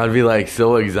 I'd be like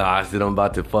so exhausted, I'm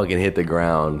about to fucking hit the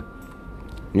ground.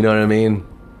 You know what I mean?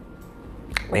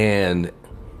 And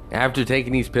after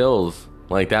taking these pills,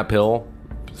 like that pill,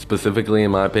 specifically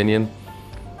in my opinion,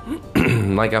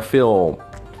 like I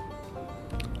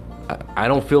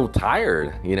don't feel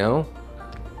tired,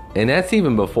 And that's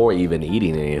even before even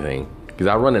eating anything, because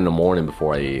I run in the morning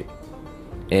before I eat.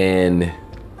 And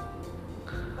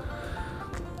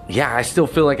yeah, I still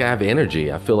feel like I have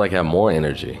energy. I feel like I have more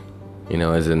energy,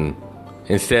 as in,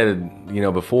 instead,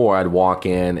 before I'd walk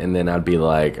in and then I'd be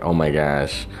like, oh my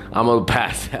gosh, I'm gonna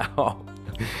pass out.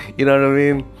 You know what I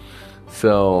mean?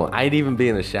 So I'd even be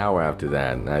in the shower after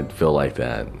that and I'd feel like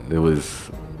that. It was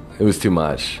too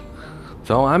much.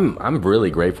 So I'm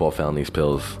really grateful I found these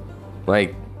pills.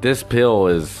 Like this pill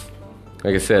is,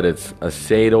 like I said, it's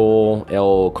acetyl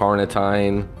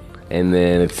L-carnitine, and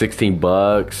then it's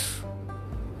 $16.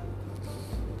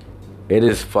 It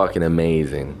is fucking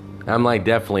amazing. I'm like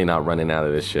definitely not running out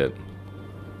of this shit.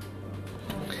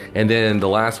 And then the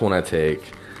last one I take,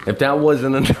 if that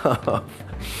wasn't enough,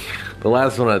 the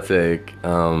last one I take,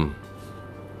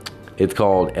 it's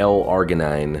called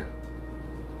L-arginine.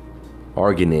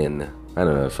 Arginine. I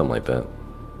don't know, something like that.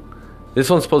 This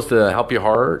one's supposed to help your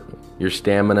heart, your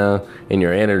stamina, and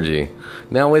your energy.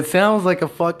 Now, it sounds like a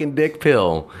fucking dick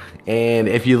pill. And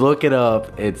if you look it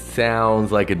up, it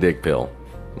sounds like a dick pill.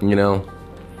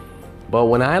 But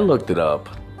when I looked it up,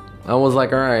 I was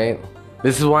like, alright,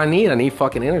 this is what I need. I need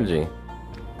fucking energy.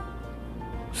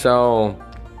 So,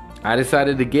 I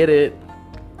decided to get it.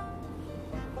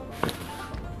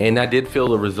 And I did feel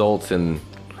the results in...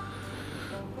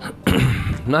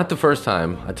 not the first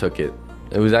time I took it.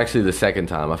 It was actually the second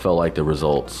time I felt like the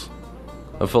results.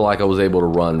 I felt like I was able to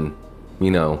run,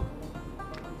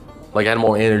 like I had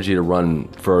more energy to run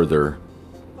further.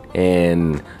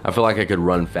 And I felt like I could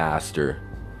run faster.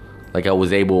 Like I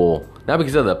was able, not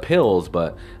because of the pills,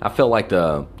 but I felt like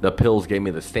the pills gave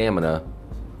me the stamina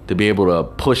to be able to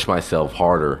push myself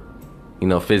harder,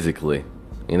 physically,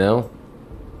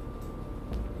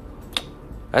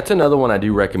 That's another one I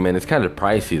do recommend. It's kind of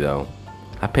pricey though.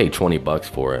 I paid $20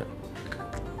 for it.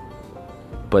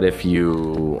 But I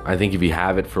think if you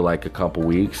have it for like a couple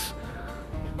weeks,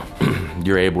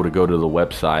 you're able to go to the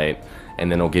website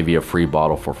and then they'll give you a free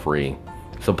bottle for free.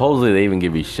 Supposedly they even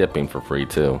give you shipping for free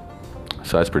too.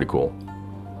 So that's pretty cool.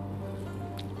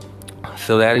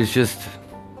 So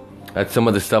that's some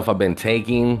of the stuff I've been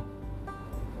taking.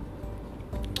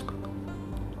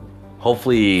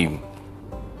 Hopefully,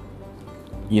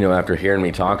 after hearing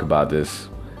me talk about this,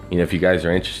 if you guys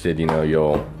are interested,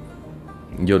 you'll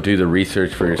do the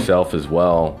research for yourself as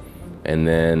well. And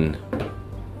then,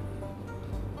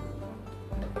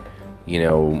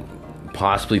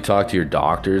 possibly talk to your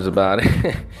doctors about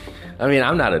it. I mean,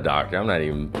 I'm not a doctor.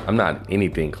 I'm not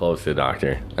anything close to a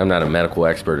doctor. I'm not a medical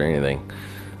expert or anything.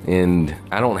 And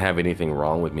I don't have anything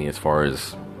wrong with me as far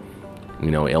as,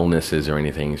 illnesses or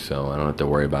anything. So I don't have to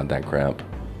worry about that crap.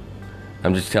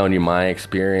 I'm just telling you my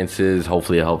experiences.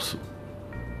 Hopefully it helps,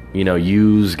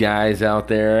 use guys out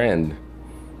there. And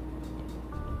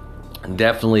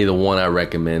definitely the one I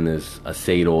recommend is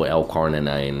acetyl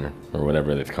L-carnitine or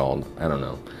whatever it's called. I don't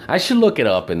know. I should look it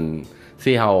up and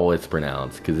see how it's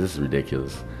pronounced, because this is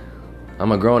ridiculous.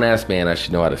 I'm a grown-ass man. I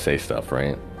should know how to say stuff,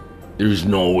 right? There's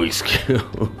no excuse.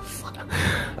 All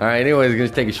right, anyways, going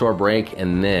to take a short break,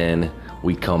 and then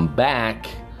we come back.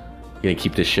 Going to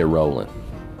keep this shit rolling.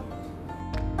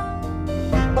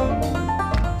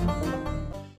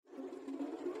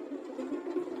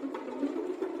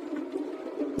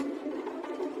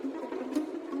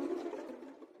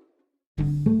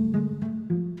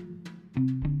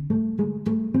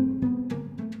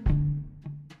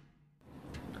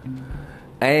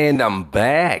 And I'm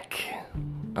back.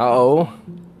 Uh-oh.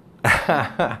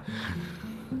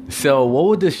 So what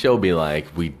would this show be like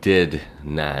if we did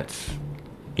not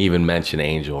even mention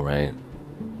Angel, right?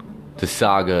 The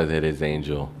saga that is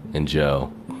Angel and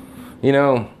Joe.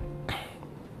 I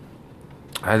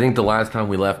think the last time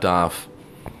we left off,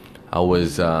 I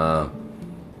was a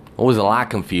lot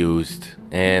confused.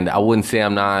 And I wouldn't say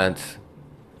I'm not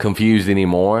confused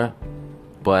anymore,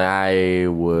 but I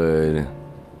would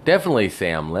definitely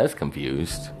say I'm less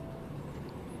confused.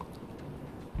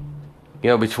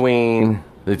 Between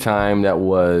the time that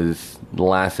was the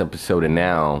last episode and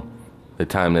now, the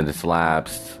time that it's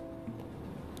lapsed,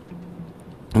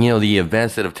 the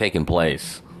events that have taken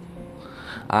place.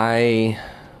 I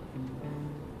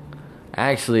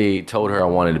actually told her I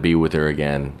wanted to be with her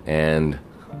again, and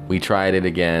we tried it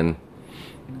again,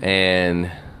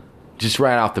 and just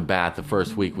right off the bat, the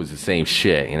first week was the same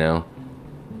shit,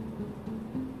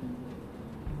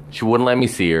 She wouldn't let me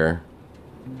see her.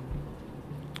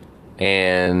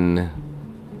 And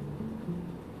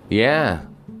yeah,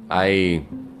 I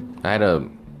had to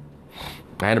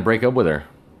break up with her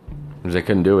because I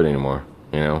couldn't do it anymore,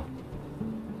 I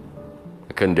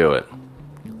couldn't do it.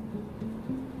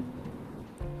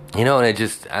 And it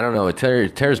just, I don't know, it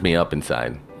tears me up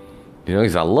inside.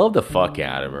 Because I love the fuck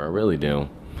out of her, I really do.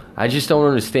 I just don't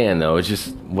understand though. It's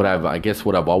just what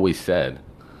I've always said.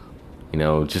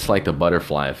 Just like the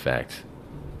butterfly effect.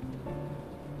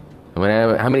 I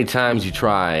mean, how many times you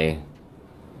try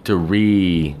to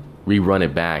rerun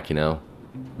it back,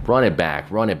 Run it back.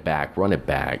 You're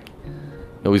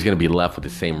always going to be left with the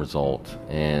same result.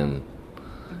 And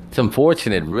it's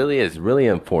unfortunate, really is really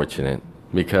unfortunate,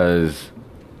 because,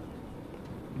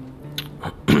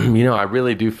 I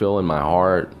really do feel in my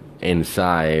heart,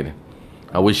 inside,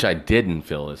 I wish I didn't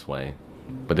feel this way,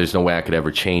 but there's no way I could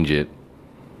ever change it.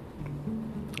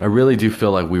 I really do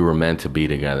feel like we were meant to be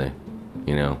together,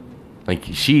 Like,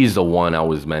 she's the one I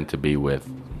was meant to be with.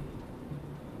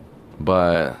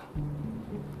 But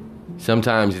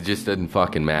sometimes it just doesn't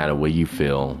fucking matter what you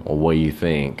feel or what you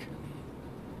think.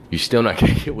 You're still not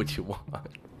gonna get what you want.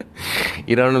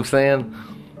 You know what I'm saying?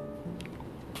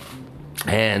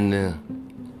 And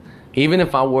even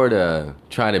if I were to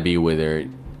try to be with her,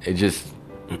 it just...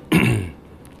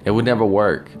 it would never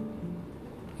work.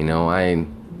 I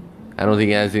don't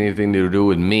think it has anything to do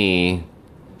with me.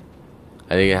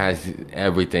 I think it has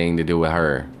everything to do with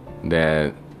her.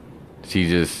 That she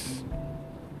just,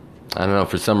 I don't know,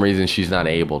 for some reason she's not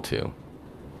able to.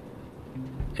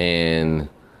 And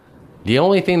the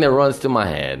only thing that runs through my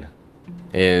head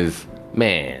is,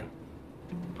 man,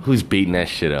 who's beating that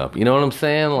shit up? You know what I'm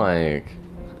saying? Like,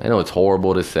 I know it's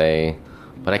horrible to say,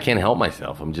 but I can't help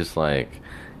myself. I'm just like,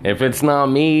 if it's not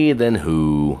me, then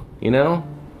who?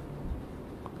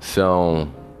 So,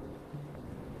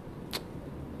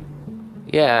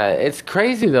 yeah, it's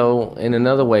crazy though in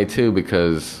another way too,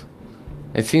 because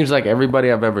it seems like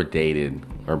everybody I've ever dated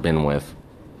or been with,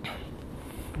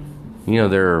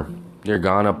 they're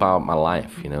gone about my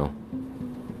life,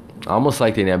 almost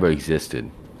like they never existed.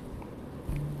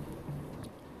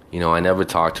 I never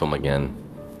talked to them again,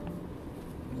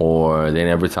 or they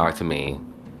never talked to me.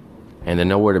 and they're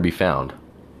nowhere to be found.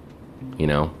 You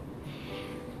know,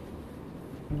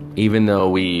 even though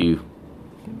we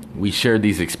shared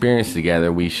these experiences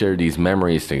together, we shared these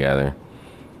memories together.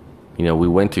 You know, we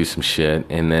went through some shit,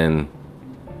 and then,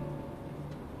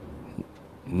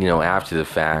 you know, after the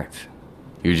fact,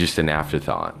 you're just an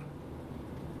afterthought.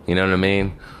 You know what I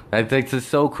mean? I think it's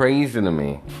so crazy to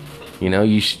me. You know,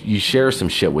 you share some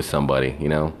shit with somebody, you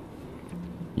know.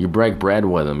 You break bread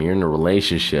with them, you're in a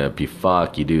relationship, you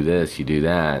fuck, you do this, you do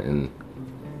that, and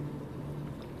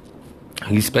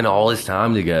you spend all this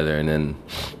time together, and then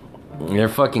they're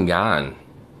fucking gone.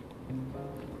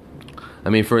 I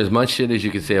mean, for as much shit as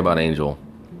you can say about Angel,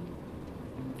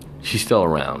 she's still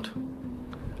around.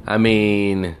 I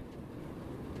mean,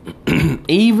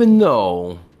 even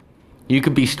though you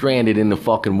could be stranded in the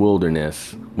fucking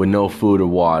wilderness with no food or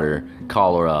water,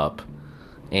 call her up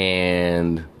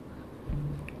and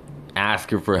ask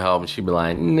her for help, and she'd be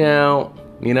like, no.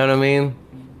 You know what I mean?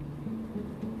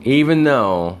 Even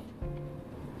though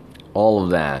all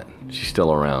of that, she's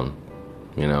still around,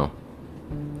 you know?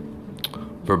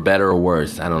 For better or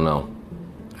worse, I don't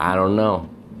know.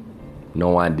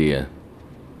 No idea.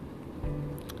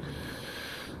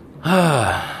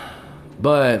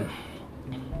 But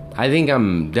I think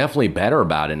I'm definitely better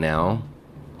about it now.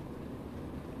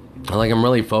 Like, I'm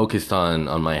really focused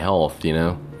on my health, you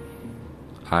know?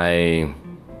 I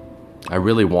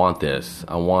really want this.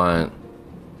 I want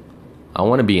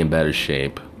to be in better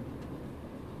shape.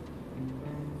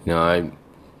 You know,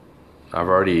 I've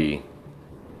already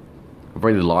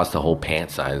lost the whole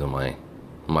pant size on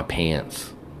my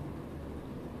pants.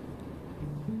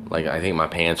 Like, I think my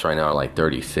pants right now are like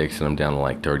 36, and I'm down to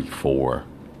like 34.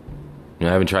 You know,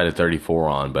 I haven't tried a 34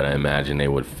 on, but I imagine they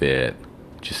would fit.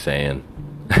 Just saying.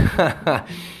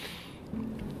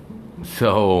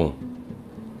 So,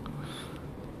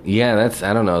 yeah,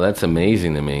 I don't know, that's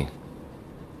amazing to me.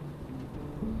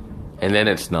 And then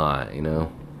it's not, you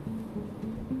know.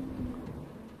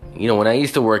 You know, when I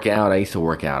used to work out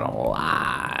a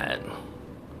lot.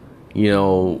 You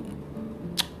know,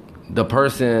 the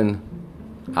person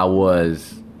I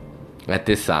was at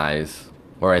this size,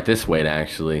 or at this weight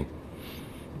actually,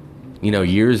 you know,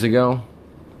 years ago,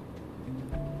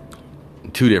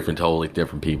 totally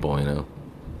different people, you know.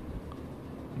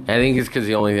 I think it's because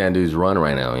the only thing I do is run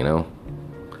right now, you know.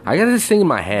 I got this thing in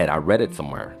my head, I read it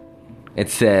somewhere. It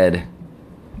said,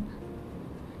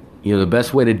 you know, the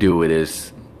best way to do it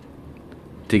is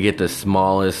to get the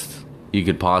smallest you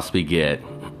could possibly get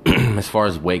as far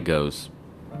as weight goes.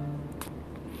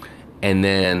 And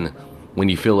then when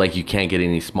you feel like you can't get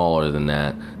any smaller than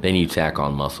that, then you tack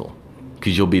on muscle,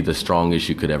 because you'll be the strongest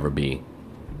you could ever be.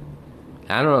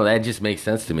 I don't know, that just makes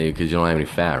sense to me, because you don't have any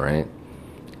fat, right?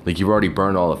 Like, you've already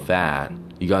burned all the fat,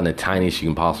 you got the tiniest you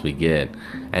can possibly get,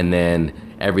 and then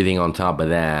everything on top of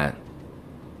that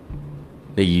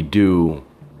you do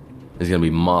is gonna be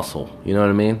muscle. You know what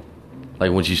I mean?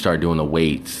 Like, once you start doing the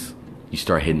weights, you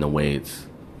start hitting the weights.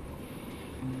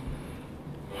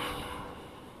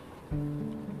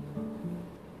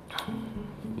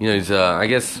 You know, it's, I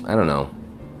guess, I don't know.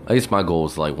 I guess my goal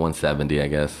is like 170, I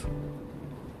guess.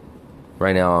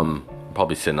 Right now, I'm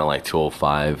probably sitting at like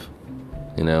 205,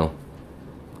 you know?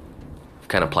 I've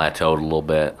kind of plateaued a little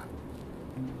bit.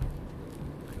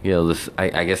 You know,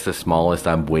 I guess the smallest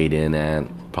I've weighed in at,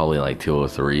 probably like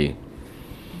 203.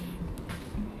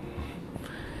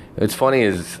 What's funny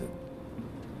is,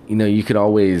 you know, you can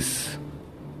always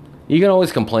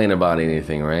complain about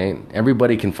anything, right?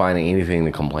 Everybody can find anything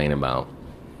to complain about.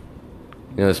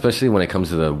 You know, especially when it comes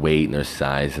to the weight and their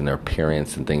size and their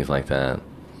appearance and things like that.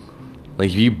 Like,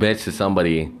 if you bitch to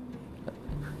somebody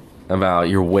about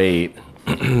your weight,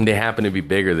 they happen to be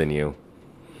bigger than you,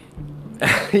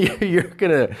 you're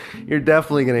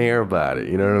definitely gonna hear about it.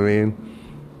 You know what I mean?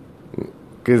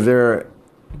 Because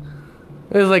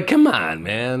it's like, come on,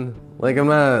 man. Like, I'm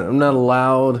not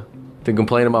allowed to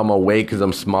complain about my weight because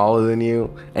I'm smaller than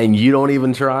you, and you don't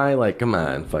even try. Like, come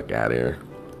on, fuck out of here.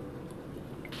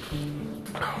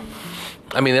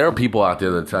 I mean, there are people out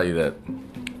there that tell you that,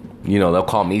 you know, they'll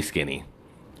call me skinny.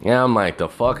 Yeah, I'm like, the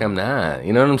fuck, I'm not.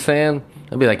 You know what I'm saying?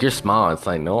 They'll be like, you're small. It's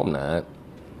like, no, I'm not.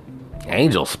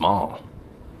 Angel's small.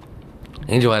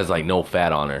 Angel has, like, no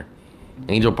fat on her.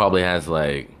 Angel probably has,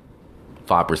 like,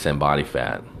 5% body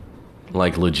fat.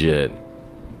 Like, legit.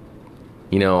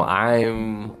 You know,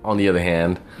 I'm, on the other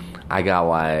hand, I got,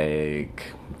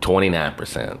 like,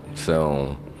 29%.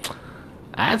 So,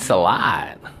 that's a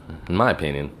lot, in my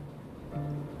opinion.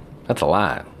 That's a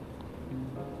lot.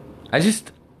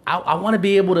 I want to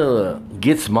be able to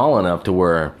get small enough to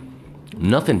where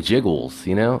nothing jiggles,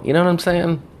 you know? You know what I'm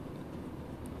saying?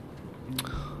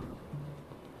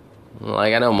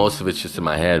 Like, I know most of it's just in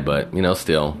my head, but,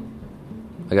 still.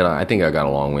 I think I got a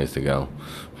long ways to go.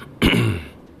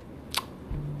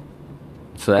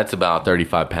 So that's about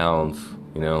 35 pounds,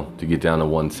 to get down to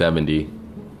 170.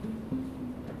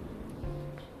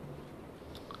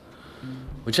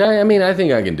 Which, I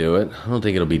think I can do it. I don't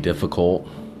think it'll be difficult.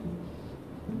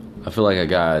 I feel like I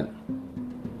got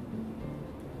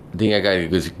a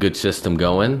good system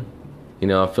going.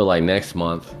 I feel like next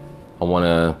month I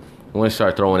want to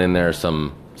start throwing in there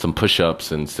some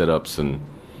push-ups and sit-ups and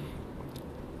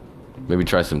maybe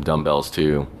try some dumbbells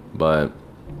too. But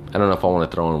I don't know if I want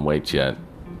to throw in weights yet.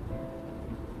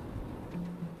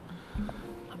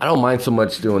 I don't mind so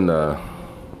much doing the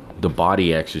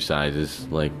body exercises,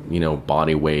 like,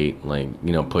 body weight, like,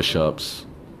 push-ups,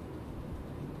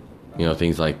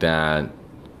 things like that.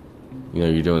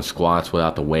 You're doing squats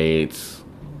without the weights.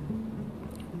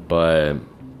 But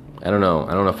I don't know.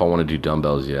 I don't know if I want to do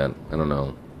dumbbells yet. I don't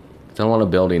know. I don't want to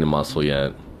build any muscle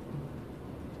yet.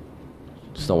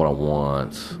 It's not what I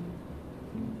want.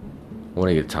 I want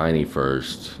to get tiny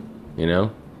first,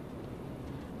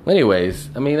 Anyways,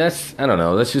 I don't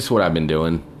know. That's just what I've been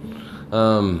doing.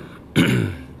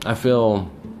 I feel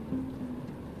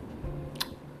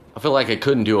like I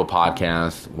couldn't do a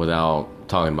podcast without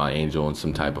talking about Angel in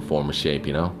some type of form or shape,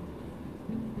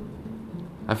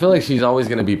 I feel like she's always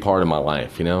going to be part of my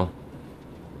life,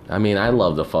 I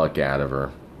love the fuck out of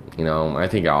her. I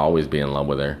think I'll always be in love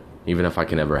with her, even if I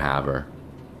can never have her.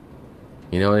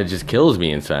 It just kills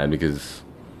me inside because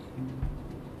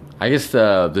I guess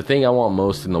the thing I want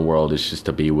most in the world is just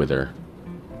to be with her,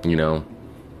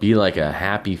 be like a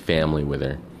happy family with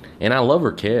her. And I love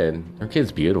her kid. Her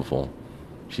kid's beautiful.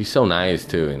 She's so nice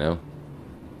too,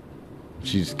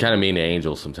 She's kind of mean to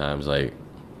Angel sometimes. Like,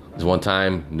 this one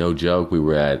time, no joke, we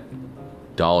were at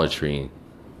Dollar Tree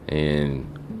and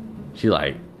she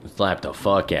like slapped the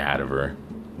fuck out of her.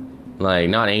 Like,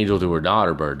 not Angel to her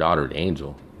daughter, but her daughter to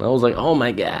Angel. And I was like, oh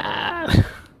my God.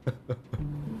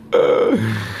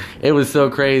 It was so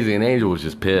crazy, and Angel was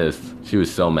just pissed. She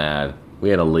was so mad. We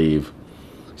had to leave.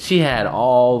 She had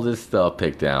all this stuff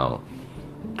picked out.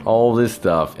 All this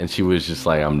stuff, and she was just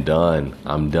like, I'm done.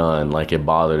 Like, it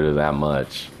bothered her that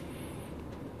much.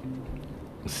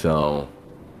 So,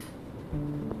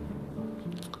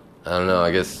 I don't know,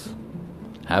 I guess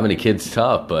having a kid's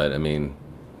tough, but I think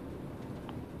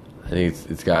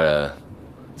it's got a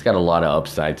lot of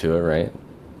upside to it, right?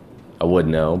 I would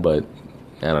know, but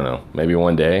I don't know. Maybe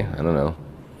one day. I don't know.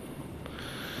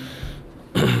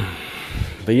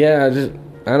 But yeah, I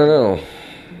don't know.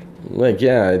 Like,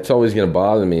 yeah, it's always gonna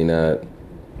bother me not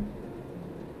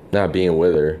being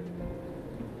with her.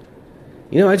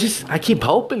 I keep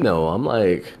hoping though. I'm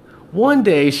like, one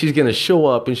day she's gonna show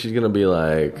up and she's gonna be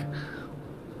like,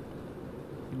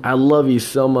 I love you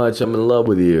so much. I'm in love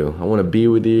with you. I want to be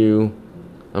with you.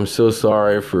 I'm so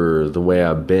sorry for the way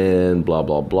I've been, blah,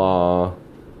 blah, blah.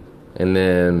 And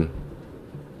then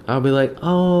I'll be like,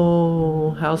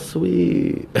 oh, how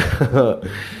sweet. I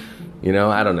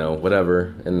don't know,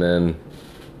 whatever. And then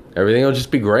everything will just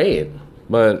be great.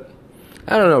 But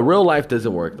I don't know, real life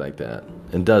doesn't work like that.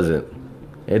 It doesn't.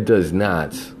 It does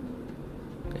not.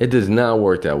 It does not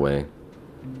work that way.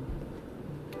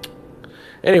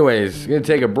 Anyways, gonna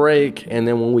take a break, and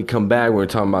then when we come back, we're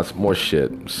talking about some more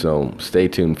shit. So stay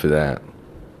tuned for that.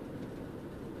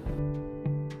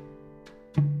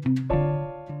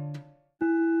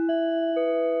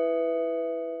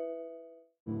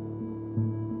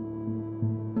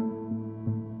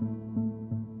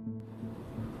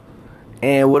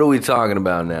 And what are we talking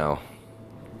about now?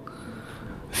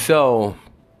 So,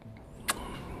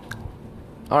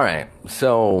 alright,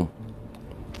 so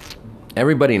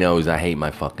everybody knows I hate my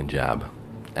fucking job.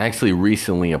 I actually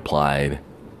recently applied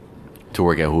to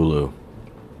work at Hulu.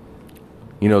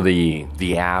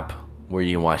 The app where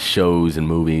you watch shows and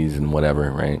movies and whatever,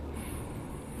 right?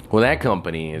 Well, that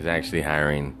company is actually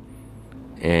hiring.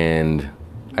 And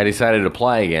I decided to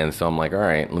apply again, so I'm like,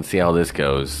 alright, let's see how this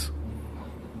goes.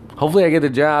 Hopefully I get the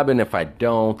job, and if I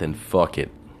don't, then fuck it.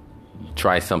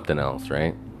 Try something else,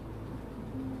 right?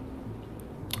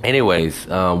 Anyways,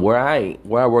 where I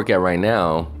work at right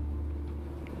now,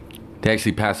 they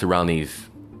actually pass around these,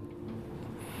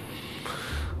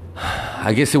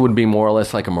 I guess it would be more or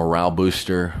less like a morale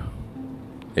booster.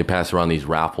 They pass around these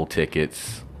raffle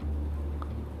tickets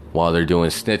while they're doing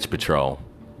Snitch Patrol.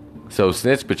 So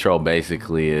Snitch Patrol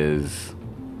basically is,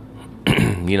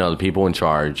 the people in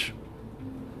charge,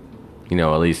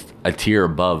 at least a tier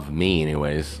above me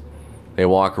anyways. They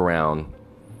walk around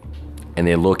and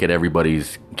they look at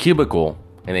everybody's cubicle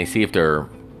and they see if they're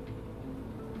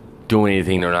doing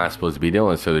anything they're not supposed to be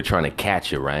doing, so they're trying to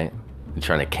catch it, right? They're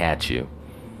trying to catch you.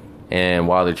 And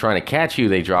while they're trying to catch you,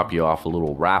 they drop you off a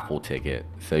little raffle ticket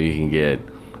so you can get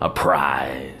a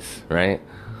prize, right?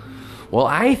 Well,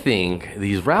 I think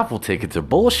these raffle tickets are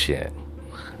bullshit.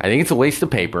 I think it's a waste of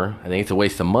paper. I think it's a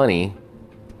waste of money.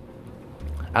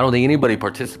 I don't think anybody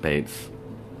participates.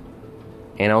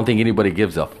 And I don't think anybody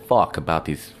gives a fuck about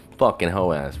these fucking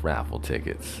hoe-ass raffle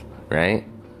tickets, right?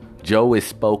 Joe is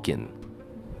spoken.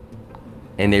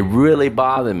 And they really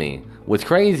bother me. What's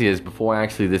crazy is before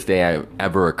actually this day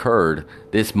ever occurred,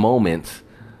 this moment,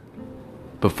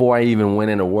 before I even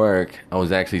went into work, I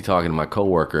was actually talking to my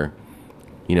coworker,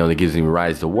 you know, that gives me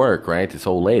rides to work, right? This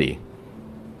old lady.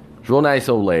 She's a real nice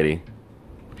old lady.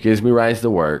 She gives me rides to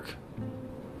work.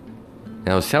 And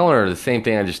I was telling her the same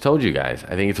thing I just told you guys.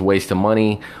 I think it's a waste of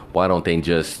money. Why don't they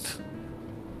just,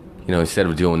 you know, instead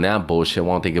of doing that bullshit,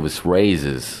 why don't they give us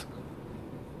raises?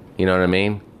 You know what I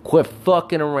mean? Quit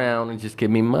fucking around and just give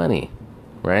me money,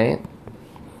 right?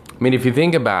 I mean, if you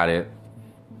think about it,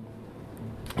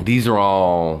 these are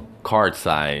all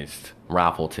card-sized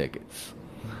raffle tickets.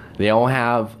 They all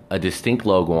have a distinct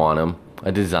logo on them,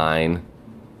 a design,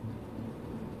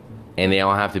 and they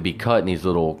all have to be cut in these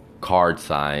little card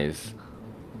size,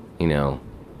 you know,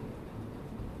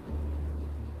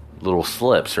 little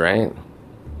slips, right?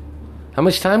 How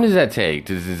much time does that take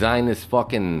to design this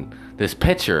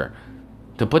picture?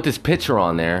 To put this picture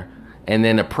on there, and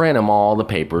then to print them all the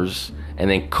papers, and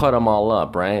then cut them all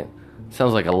up, right?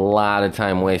 Sounds like a lot of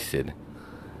time wasted.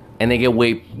 And they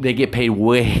get paid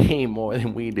way more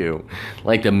than we do.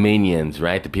 Like the minions,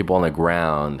 right? The people on the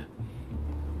ground.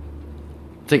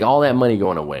 It's like all that money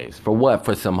going to waste. For what?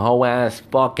 For some hoe-ass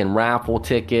fucking raffle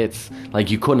tickets? Like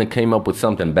you couldn't have came up with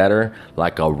something better?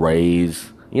 Like a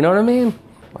raise? You know what I mean?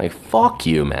 Like, fuck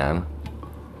you, man.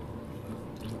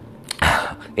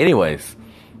 Anyways.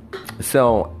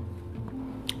 So,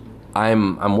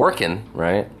 I'm working,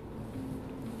 right?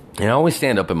 And I always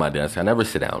stand up at my desk. I never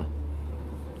sit down.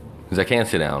 Because I can't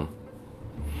sit down.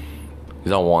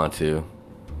 Because I don't want to.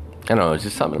 I don't know, it's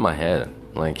just something in my head.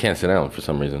 Like, I can't sit down for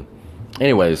some reason.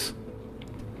 Anyways.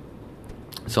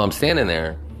 So I'm standing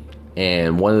there.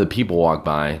 And one of the people walked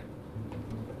by.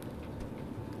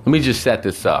 Let me just set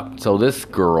this up. So this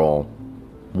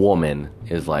woman,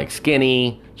 is like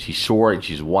skinny. She's short.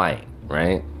 She's white,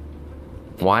 right?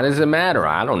 Why does it matter?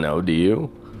 I don't know, do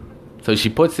you? So she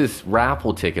puts this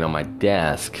raffle ticket on my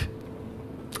desk.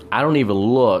 I don't even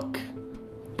look,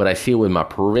 but I see it with my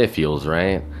peripherals,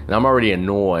 right? And I'm already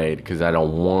annoyed because I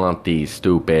don't want these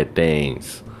stupid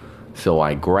things. So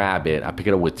I grab it. I pick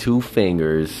it up with 2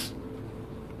 fingers.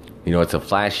 You know, it's a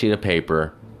flat sheet of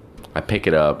paper. I pick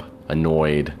it up,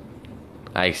 annoyed.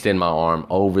 I extend my arm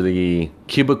over the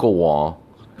cubicle wall.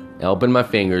 I open my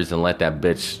fingers and let that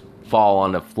bitch fall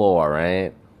on the floor,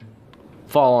 right?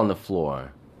 Fall on the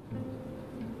floor.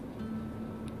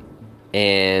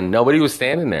 And nobody was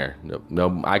standing there.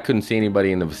 No, I couldn't see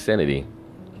anybody in the vicinity.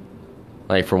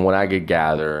 Like, from what I could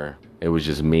gather, it was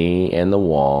just me and the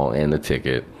wall and the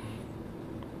ticket.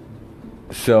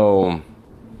 So,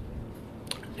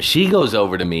 she goes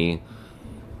over to me,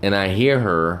 and I hear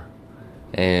her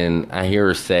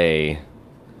say,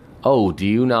 "Oh, do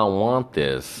you not want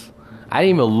this?" I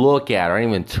didn't even look at her. I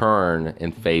didn't even turn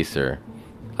and face her.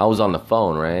 I was on the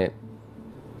phone, right?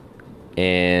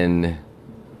 And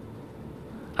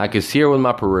I could see her with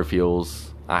my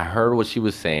peripherals. I heard what she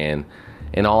was saying.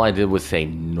 And all I did was say,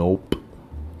 nope.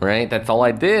 Right? That's all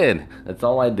I did.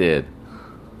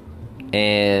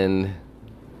 And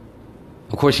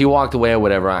of course, she walked away or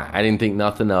whatever. I didn't think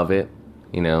nothing of it,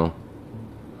 you know.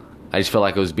 I just felt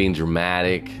like I was being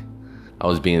dramatic. I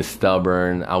was being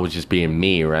stubborn. I was just being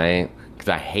me, right? Because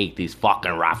I hate these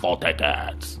fucking raffle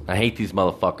tickets. I hate these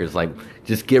motherfuckers. Like,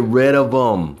 just get rid of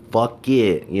them. Fuck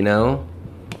it, you know?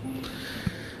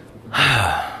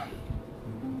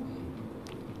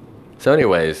 So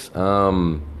anyways,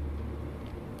 I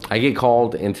get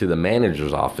called into the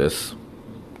manager's office.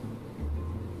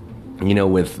 You know,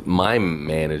 with my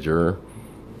manager,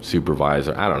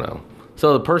 supervisor, I don't know.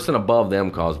 So the person above them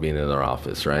calls me into their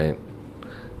office, right?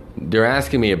 They're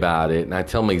asking me about it, and I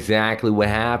tell them exactly what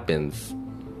happens.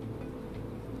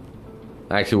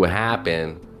 Actually, what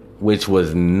happened, which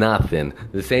was nothing.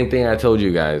 The same thing I told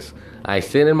you guys. I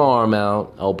extended my arm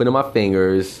out, opened my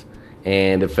fingers,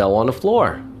 and it fell on the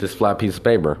floor. This flat piece of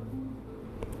paper.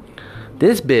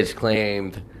 This bitch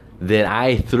claimed that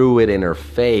I threw it in her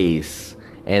face,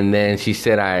 and then she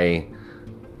said I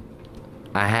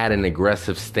had an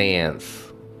aggressive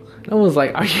stance. I was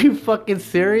like, are you fucking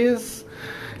serious?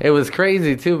 It was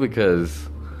crazy too, because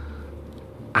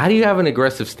how do you have an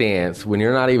aggressive stance when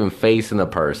you're not even facing the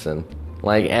person?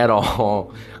 like at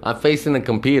all. I'm facing the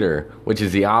computer, which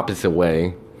is the opposite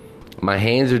way. My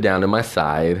hands are down to my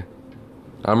side.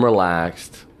 I'm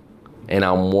relaxed. And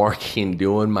I'm working,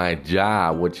 doing my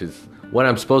job, which is what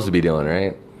I'm supposed to be doing,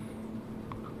 right?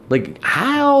 Like,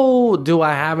 how do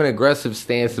I have an aggressive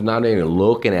stance if I'm not even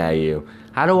looking at you?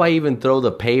 How do I even throw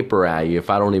the paper at you if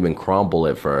I don't even crumple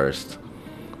it first?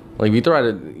 Like, you try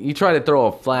to throw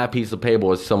a flat piece of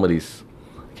paper at somebody's...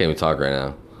 I can't even talk right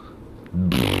now.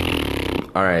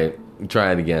 All right,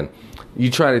 try it again.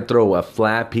 You try to throw a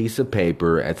flat piece of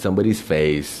paper at somebody's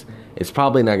face, it's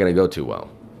probably not going to go too well.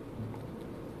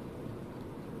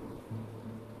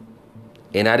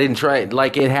 And I didn't try it.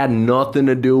 Like, it had nothing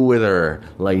to do with her.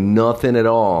 Like, nothing at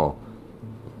all.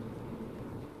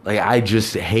 Like, I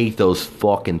just hate those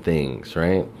fucking things,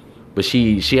 right? But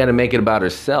she had to make it about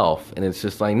herself. And it's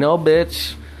just like, no,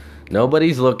 bitch.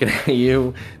 Nobody's looking at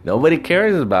you. Nobody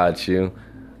cares about you.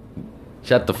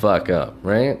 Shut the fuck up,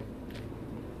 right?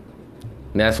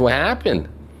 And that's what happened.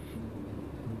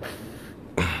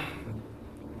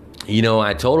 You know,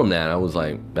 I told him that. I was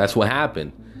like, that's what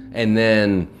happened. And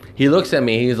then he looks at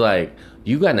me. He's like,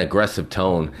 you got an aggressive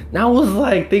tone. And I was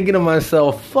like thinking to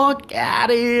myself, fuck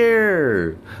out of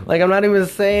here. Like, I'm not even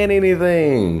saying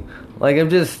anything. Like, I'm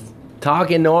just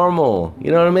talking normal.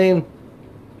 You know what I mean?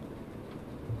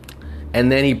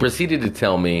 And then he proceeded to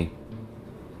tell me,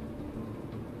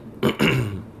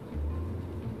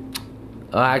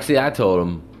 actually, I told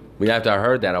him, after I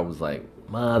heard that, I was like,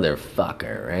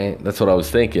 motherfucker, right? That's what I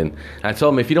was thinking. I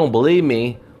told him, if you don't believe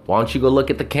me, why don't you go look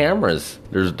at the cameras?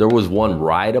 There was one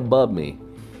right above me.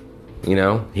 You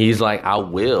know? He's like, I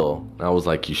will. I was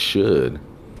like, you should.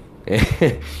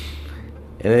 And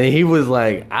then he was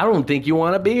like, I don't think you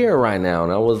want to be here right now.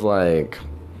 And I was like,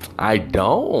 I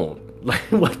don't. Like,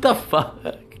 what the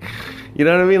fuck? You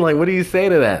know what I mean? Like, what do you say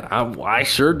to that? I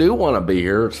sure do want to be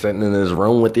here, sitting in this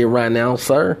room with you right now,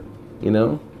 sir. You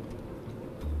know?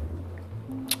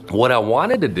 What I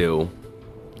wanted to do,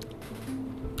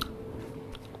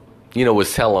 you know,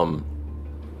 was tell him,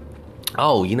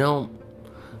 oh, you know,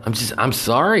 I'm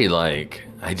sorry. Like,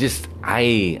 I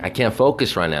can't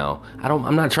focus right now.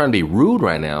 I'm not trying to be rude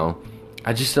right now.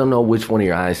 I just don't know which one of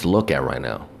your eyes to look at right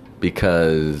now.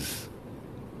 Because,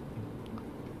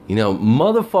 you know,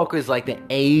 motherfuckers like the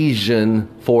Asian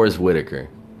Forrest Whitaker.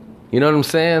 You know what I'm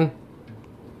saying?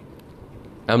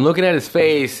 I'm looking at his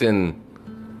face and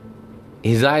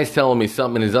his eyes telling me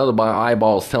something, and his other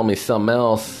eyeballs telling me something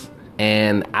else,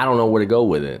 and I don't know where to go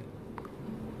with it.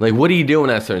 Like, what do you do in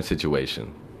that certain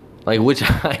situation? Like, which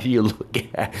eye do you look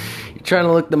at? You're trying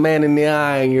to look the man in the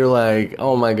eye, and you're like,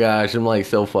 oh my gosh, I'm like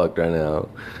so fucked right now.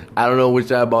 I don't know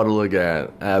which eyeball to look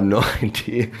at. I have no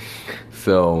idea.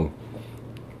 So,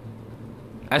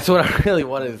 that's what I really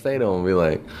wanted to say to him. Be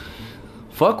like,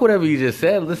 fuck whatever you just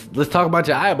said. Let's talk about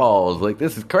your eyeballs. Like,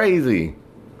 this is crazy.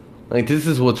 Like, this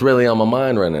is what's really on my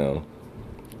mind right now.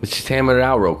 Let's just hammer it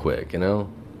out real quick, you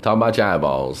know? Talk about your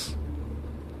eyeballs.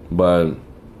 But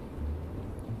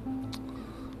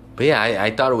yeah,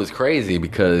 I thought it was crazy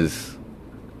because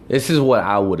this is what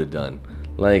I would have done.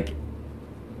 Like,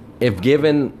 if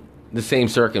given the same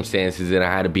circumstances that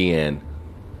I had to be in,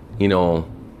 you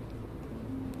know,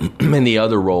 in the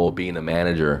other role being a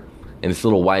manager, and this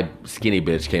little white skinny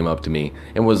bitch came up to me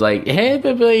and was like, hey,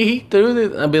 baby, he threw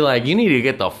this. I'd be like, you need to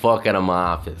get the fuck out of my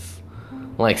office.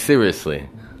 Like, seriously.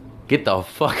 Get the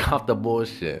fuck off the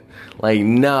bullshit. Like,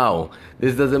 no.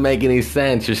 This doesn't make any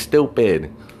sense. You're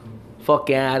stupid. Fuck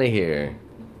out of here.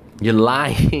 You're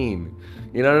lying.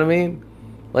 You know what I mean?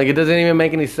 Like, it doesn't even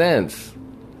make any sense.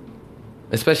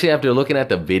 Especially after looking at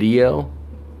the video.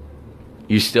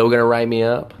 You're still gonna write me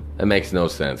up? That makes no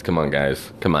sense. Come on,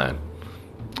 guys. Come on.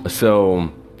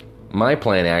 So, my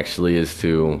plan actually is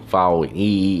to file an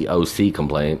EEOC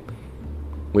complaint,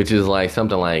 which is like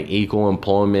something like equal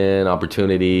employment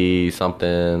opportunity,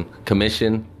 something,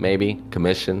 commission, maybe,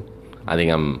 commission. I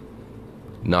think I'm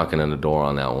knocking on the door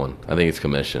on that one. I think it's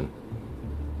commission.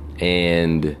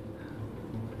 And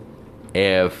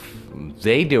if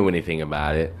they do anything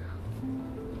about it,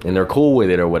 and they're cool with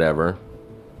it or whatever,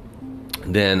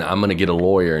 then I'm going to get a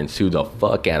lawyer and sue the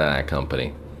fuck out of that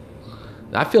company.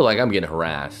 I feel like I'm getting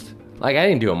harassed. Like, I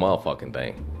didn't do a motherfucking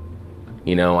thing.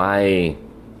 You know, I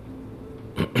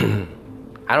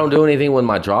don't do anything with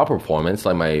my job performance.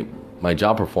 Like, my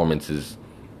job performance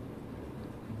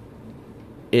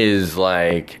is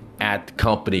like at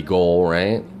company goal,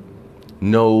 right?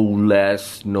 No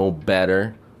less, no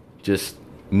better. Just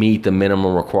meet the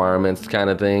minimum requirements kind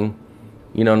of thing.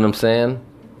 You know what I'm saying?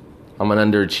 I'm an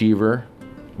underachiever,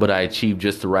 but I achieve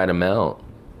just the right amount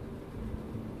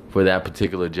for that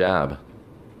particular job.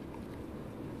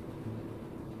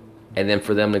 and then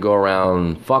for them to go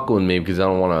around fucking with me because I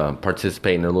don't want to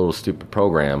participate in their little stupid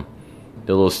program,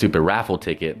 their little stupid raffle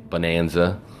ticket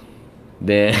bonanza,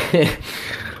 then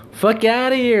fuck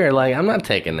out of here. Like, I'm not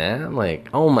taking that. I'm like,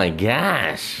 oh my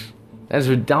gosh, that's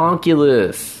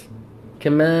ridiculous.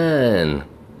 Come on.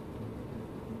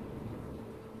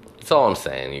 That's all I'm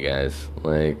saying, you guys.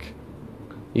 Like,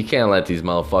 you can't let these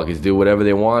motherfuckers do whatever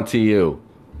they want to you.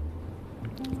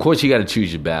 Of course, you got to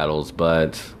choose your battles,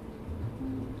 but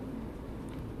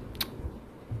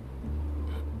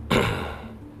if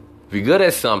you're good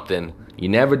at something, you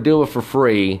never do it for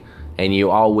free, and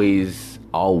you always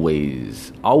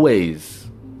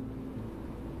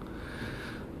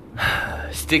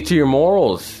stick to your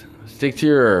morals, stick to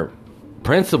your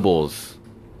principles.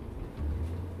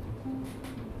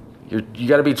 You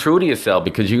got to be true to yourself,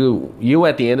 because you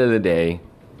at the end of the day,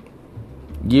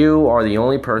 you are the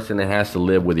only person that has to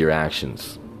live with your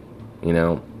actions, you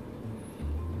know?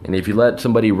 And if you let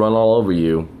somebody run all over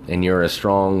you, and you're as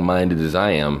strong-minded as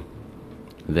I am,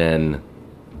 then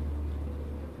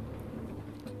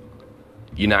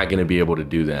you're not going to be able to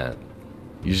do that.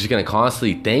 You're just going to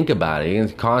constantly think about it. You're going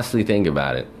to constantly think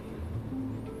about it.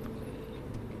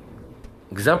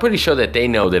 Because I'm pretty sure that they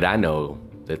know that I know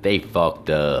that they fucked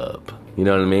up. You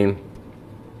know what I mean?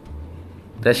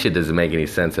 That shit doesn't make any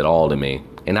sense at all to me.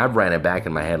 And I've ran it back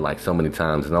in my head like so many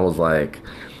times. And I was like,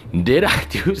 did I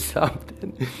do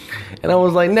something? And I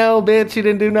was like, no, bitch, you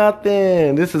didn't do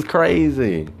nothing. This is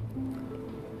crazy.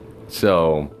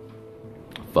 So,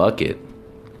 fuck it.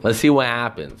 Let's see what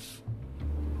happens.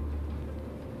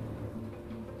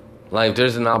 Like, if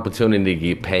there's an opportunity to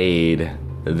get paid,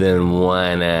 then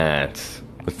why not?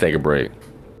 Let's take a break.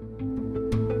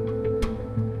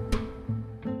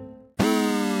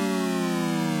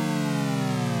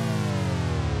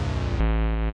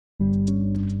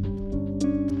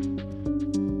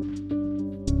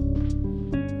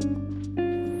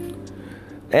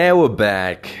 And we're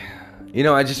back. You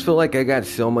know, I just feel like I got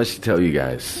so much to tell you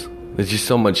guys. There's just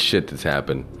so much shit that's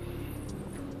happened.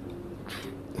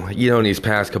 You know, in these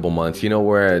past couple months, you know,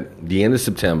 we're at the end of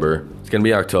September. It's going to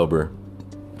be October.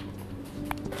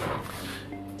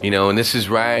 You know, and this is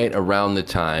right around the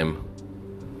time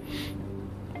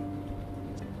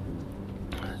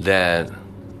that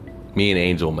me and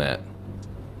Angel met.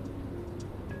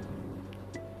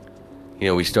 You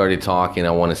know, we started talking,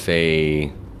 I want to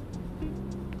say,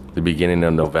 the beginning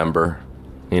of November,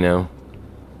 you know?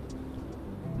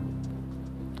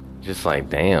 Just like,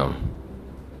 damn.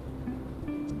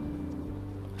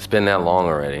 It's been that long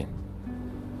already.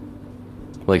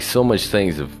 Like, so much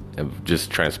things have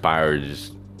just transpired,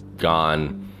 just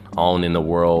gone on in the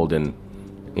world, and,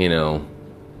 you know,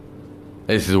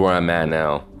 this is where I'm at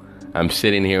now. I'm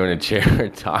sitting here in a chair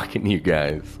talking to you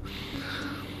guys.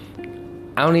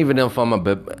 I don't even know if I'm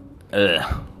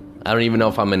I don't even know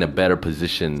if I'm in a better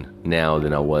position now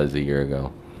than I was a year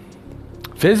ago.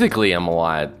 Physically, I'm a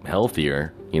lot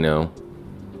healthier, you know.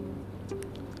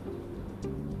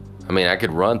 I mean, I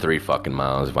could run 3 fucking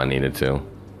miles if I needed to.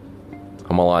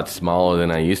 I'm a lot smaller than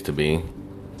I used to be.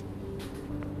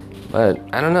 But,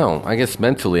 I don't know. I guess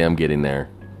mentally I'm getting there.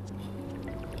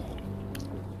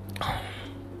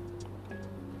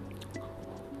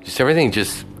 Just everything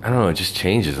just, I don't know, it just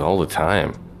changes all the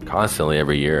time. Constantly,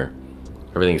 every year.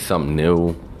 Everything's something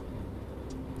new.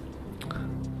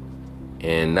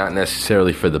 And not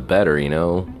necessarily for the better, you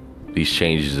know. These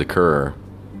changes occur.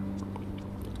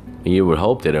 You would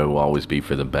hope that it will always be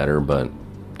for the better, but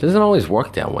it doesn't always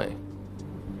work that way.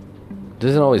 It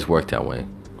doesn't always work that way.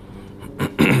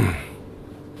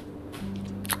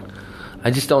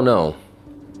 I just don't know.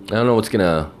 I don't know what's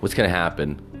gonna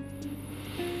happen.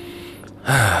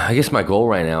 I guess my goal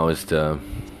right now is to,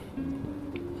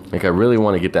 like, I really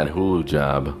want to get that Hulu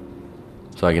job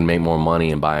so I can make more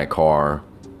money and buy a car,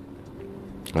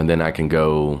 and then I can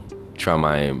go try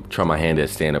my hand at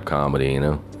stand-up comedy, you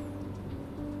know?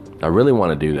 I really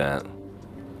want to do that.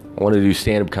 I want to do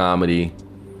stand-up comedy,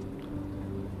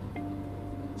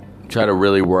 try to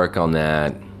really work on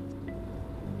that,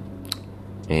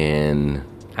 and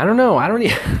I don't know. I don't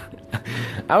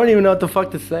even know what the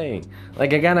fuck to say.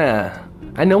 Like,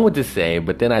 I know what to say,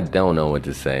 but then I don't know what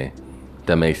to say. If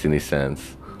that makes any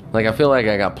sense. Like, I feel like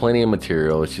I got plenty of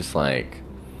material. It's just like,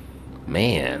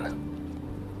 man.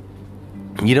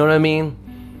 You know what I mean?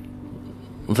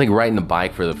 It's like riding a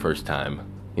bike for the first time.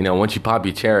 You know, once you pop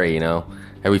your cherry, you know,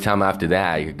 every time after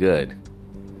that, you're good.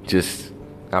 Just,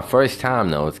 our first time,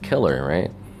 though, it's killer,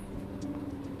 right?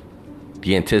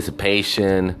 The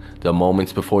anticipation, the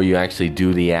moments before you actually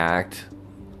do the act.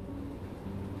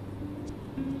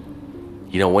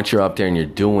 You know, once you're up there and you're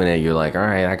doing it, you're like, all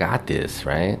right, I got this,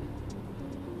 right?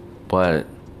 But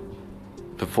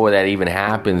before that even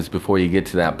happens, before you get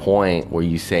to that point where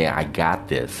you say, I got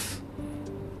this,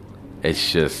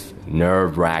 it's just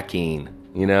nerve-wracking,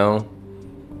 you know?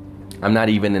 I'm not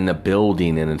even in the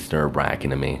building and it's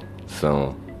nerve-wracking to me.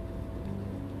 So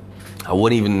I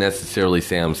wouldn't even necessarily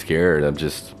say I'm scared. I'm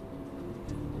just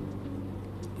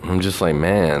like,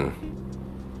 man,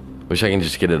 wish I can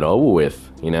just get it over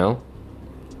with, you know?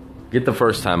 Get the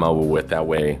first time over with. That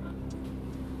way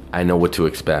I know what to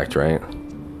expect, right?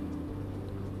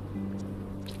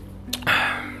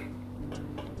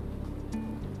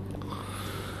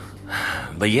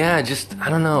 But yeah, I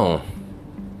don't know.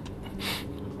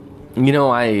 You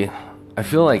know, I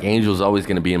feel like Angel's always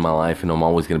going to be in my life, and I'm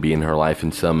always going to be in her life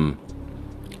in some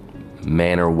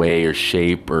manner, way, or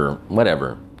shape, or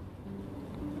whatever.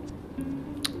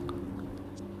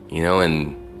 You know,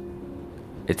 and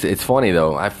it's funny,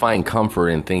 though. I find comfort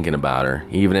in thinking about her,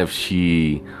 even if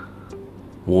she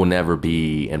will never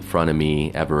be in front of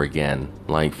me ever again.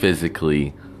 Like,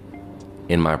 physically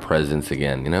in my presence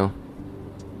again, you know?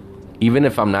 Even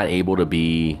if I'm not able to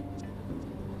be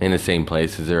in the same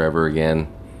place as her ever again,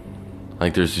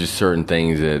 like there's just certain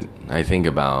things that I think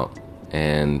about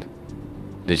and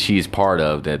that she's part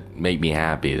of that make me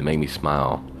happy, that make me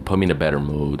smile, put me in a better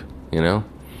mood, you know?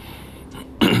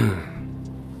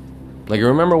 Like,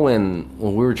 remember when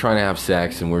we were trying to have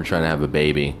sex and we were trying to have a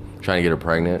baby, trying to get her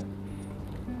pregnant?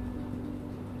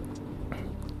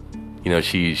 You know,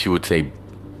 she would say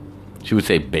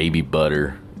baby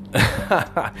butter.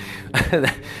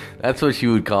 That's what she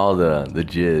would call the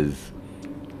jizz.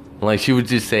 Like, she would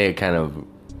just say it kind of,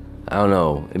 I don't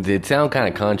know, it sounded kind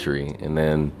of country. And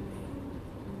then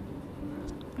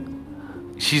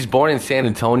she's born in San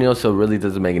Antonio, so it really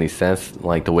doesn't make any sense,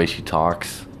 like the way she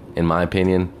talks, in my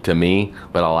opinion, to me.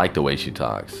 But I like the way she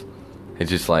talks.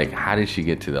 It's just like, how did she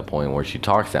get to the point where she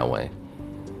talks that way?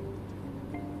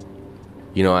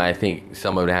 You know, I think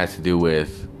some of it has to do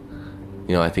with,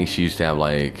 you know, I think she used to have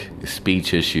like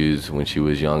speech issues when she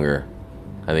was younger.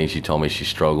 I think she told me she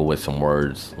struggled with some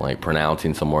words, like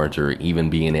pronouncing some words or even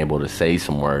being able to say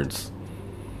some words.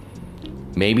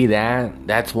 Maybe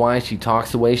that's why she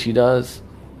talks the way she does,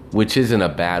 which isn't a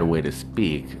bad way to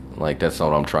speak. Like, that's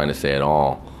not what I'm trying to say at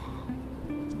all.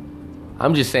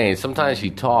 I'm just saying sometimes she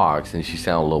talks and she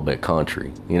sounds a little bit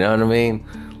country. You know what I mean?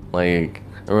 Like,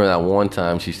 I remember that one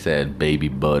time she said baby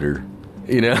butter.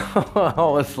 You know, I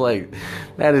was like,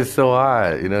 that is so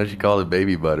hot. You know, she called it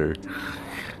baby butter.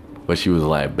 But she was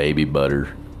like, baby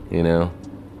butter, you know?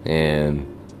 And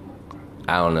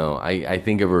I don't know. I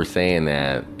think of her saying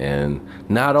that, and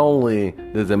not only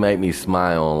does it make me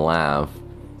smile and laugh,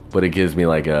 but it gives me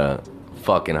like a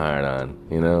fucking hard on,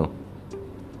 you know?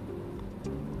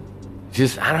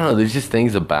 Just, I don't know. There's just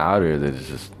things about her that's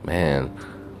just, man,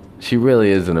 she really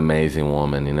is an amazing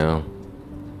woman, you know?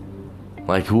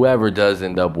 Like, whoever does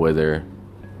end up with her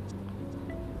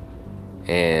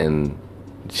and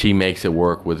she makes it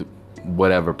work with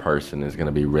whatever person is going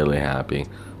to be really happy.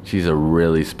 She's a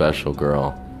really special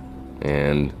girl.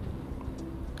 And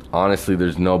honestly,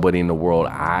 there's nobody in the world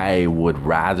I would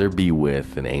rather be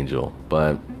with than Angel.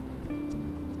 But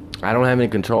I don't have any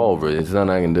control over it. There's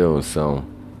nothing I can do. So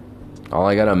all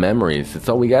I got are memories. It's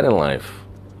all we got in life.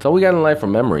 It's all we got in life are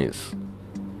memories.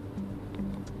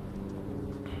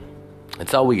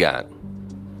 It's all we got,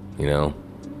 you know?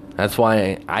 That's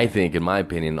why I think, in my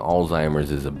opinion,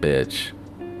 Alzheimer's is a bitch.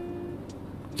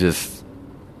 Just,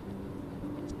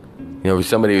 you know,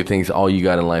 somebody who thinks all you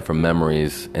got in life are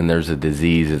memories and there's a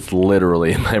disease, it's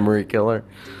literally a memory killer.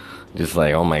 Just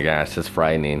like, oh my gosh, that's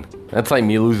frightening. That's like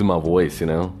me losing my voice, you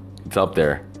know? It's up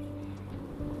there.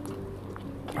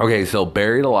 Okay, so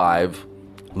buried alive,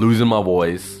 losing my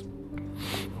voice,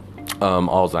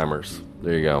 Alzheimer's.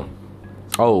 There you go.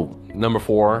 Oh, number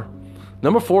 4.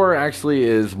 Number 4 actually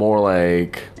is more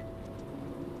like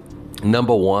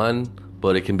number 1,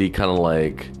 but it can be kind of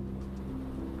like,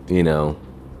 you know,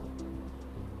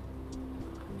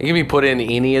 it can be put in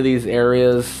any of these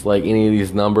areas, like any of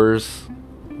these numbers.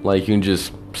 Like, you can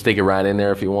just stick it right in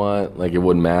there if you want. Like, it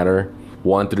wouldn't matter.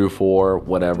 1 through 4,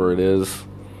 whatever it is,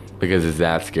 because it's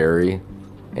that scary.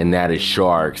 And that is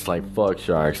sharks. Like, fuck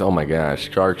sharks. Oh my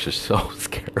gosh, sharks are so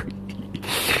scary.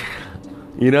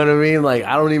 You know what I mean? Like,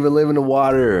 I don't even live in the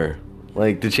water.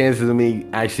 Like, the chances of me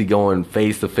actually going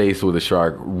face to face with a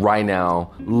shark right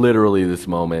now, literally this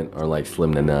moment, are like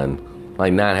slim to none.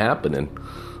 Like, not happening.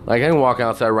 Like, I can walk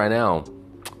outside right now.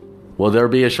 Will there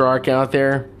be a shark out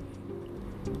there?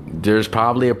 There's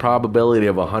probably a probability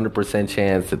of 100%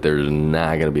 chance that there's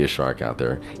not going to be a shark out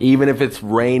there. Even if it's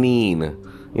raining.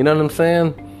 You know what I'm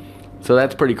saying? So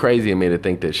that's pretty crazy of me to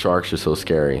think that sharks are so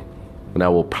scary. when I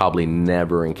will probably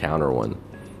never encounter one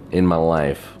in my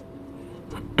life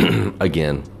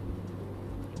again.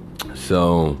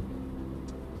 So,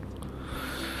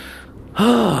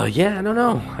 yeah, I don't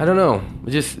know.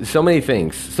 Just so many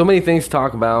things to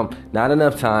talk about. Not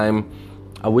enough time.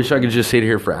 I wish I could just sit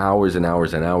here for hours and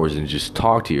hours and hours and just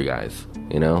talk to you guys,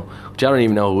 you know? Which I don't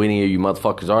even know who any of you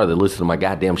motherfuckers are that listen to my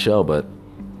goddamn show, but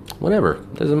whatever.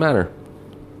 Doesn't matter.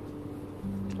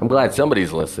 I'm glad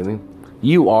somebody's listening.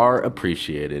 You are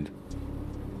appreciated.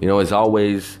 You know, as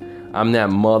always, I'm that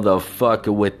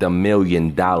motherfucker with the $1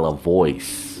 million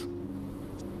voice.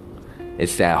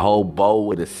 It's that hobo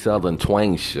with a southern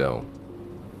twang show.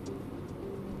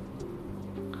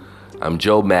 I'm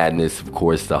Joe Madness, of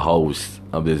course, the host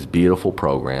of this beautiful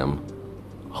program.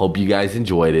 Hope you guys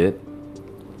enjoyed it.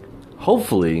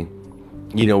 Hopefully,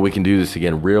 you know, we can do this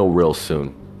again real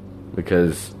soon.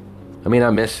 Because, I mean,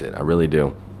 I miss it. I really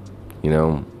do. You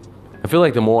know, I feel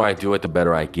like the more I do it, the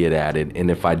better I get at it. And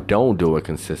if I don't do it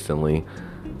consistently,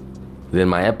 then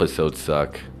my episodes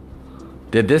suck.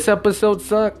 Did this episode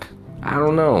suck? I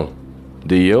don't know.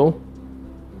 Do you?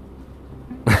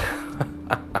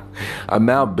 I'm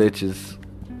out, bitches.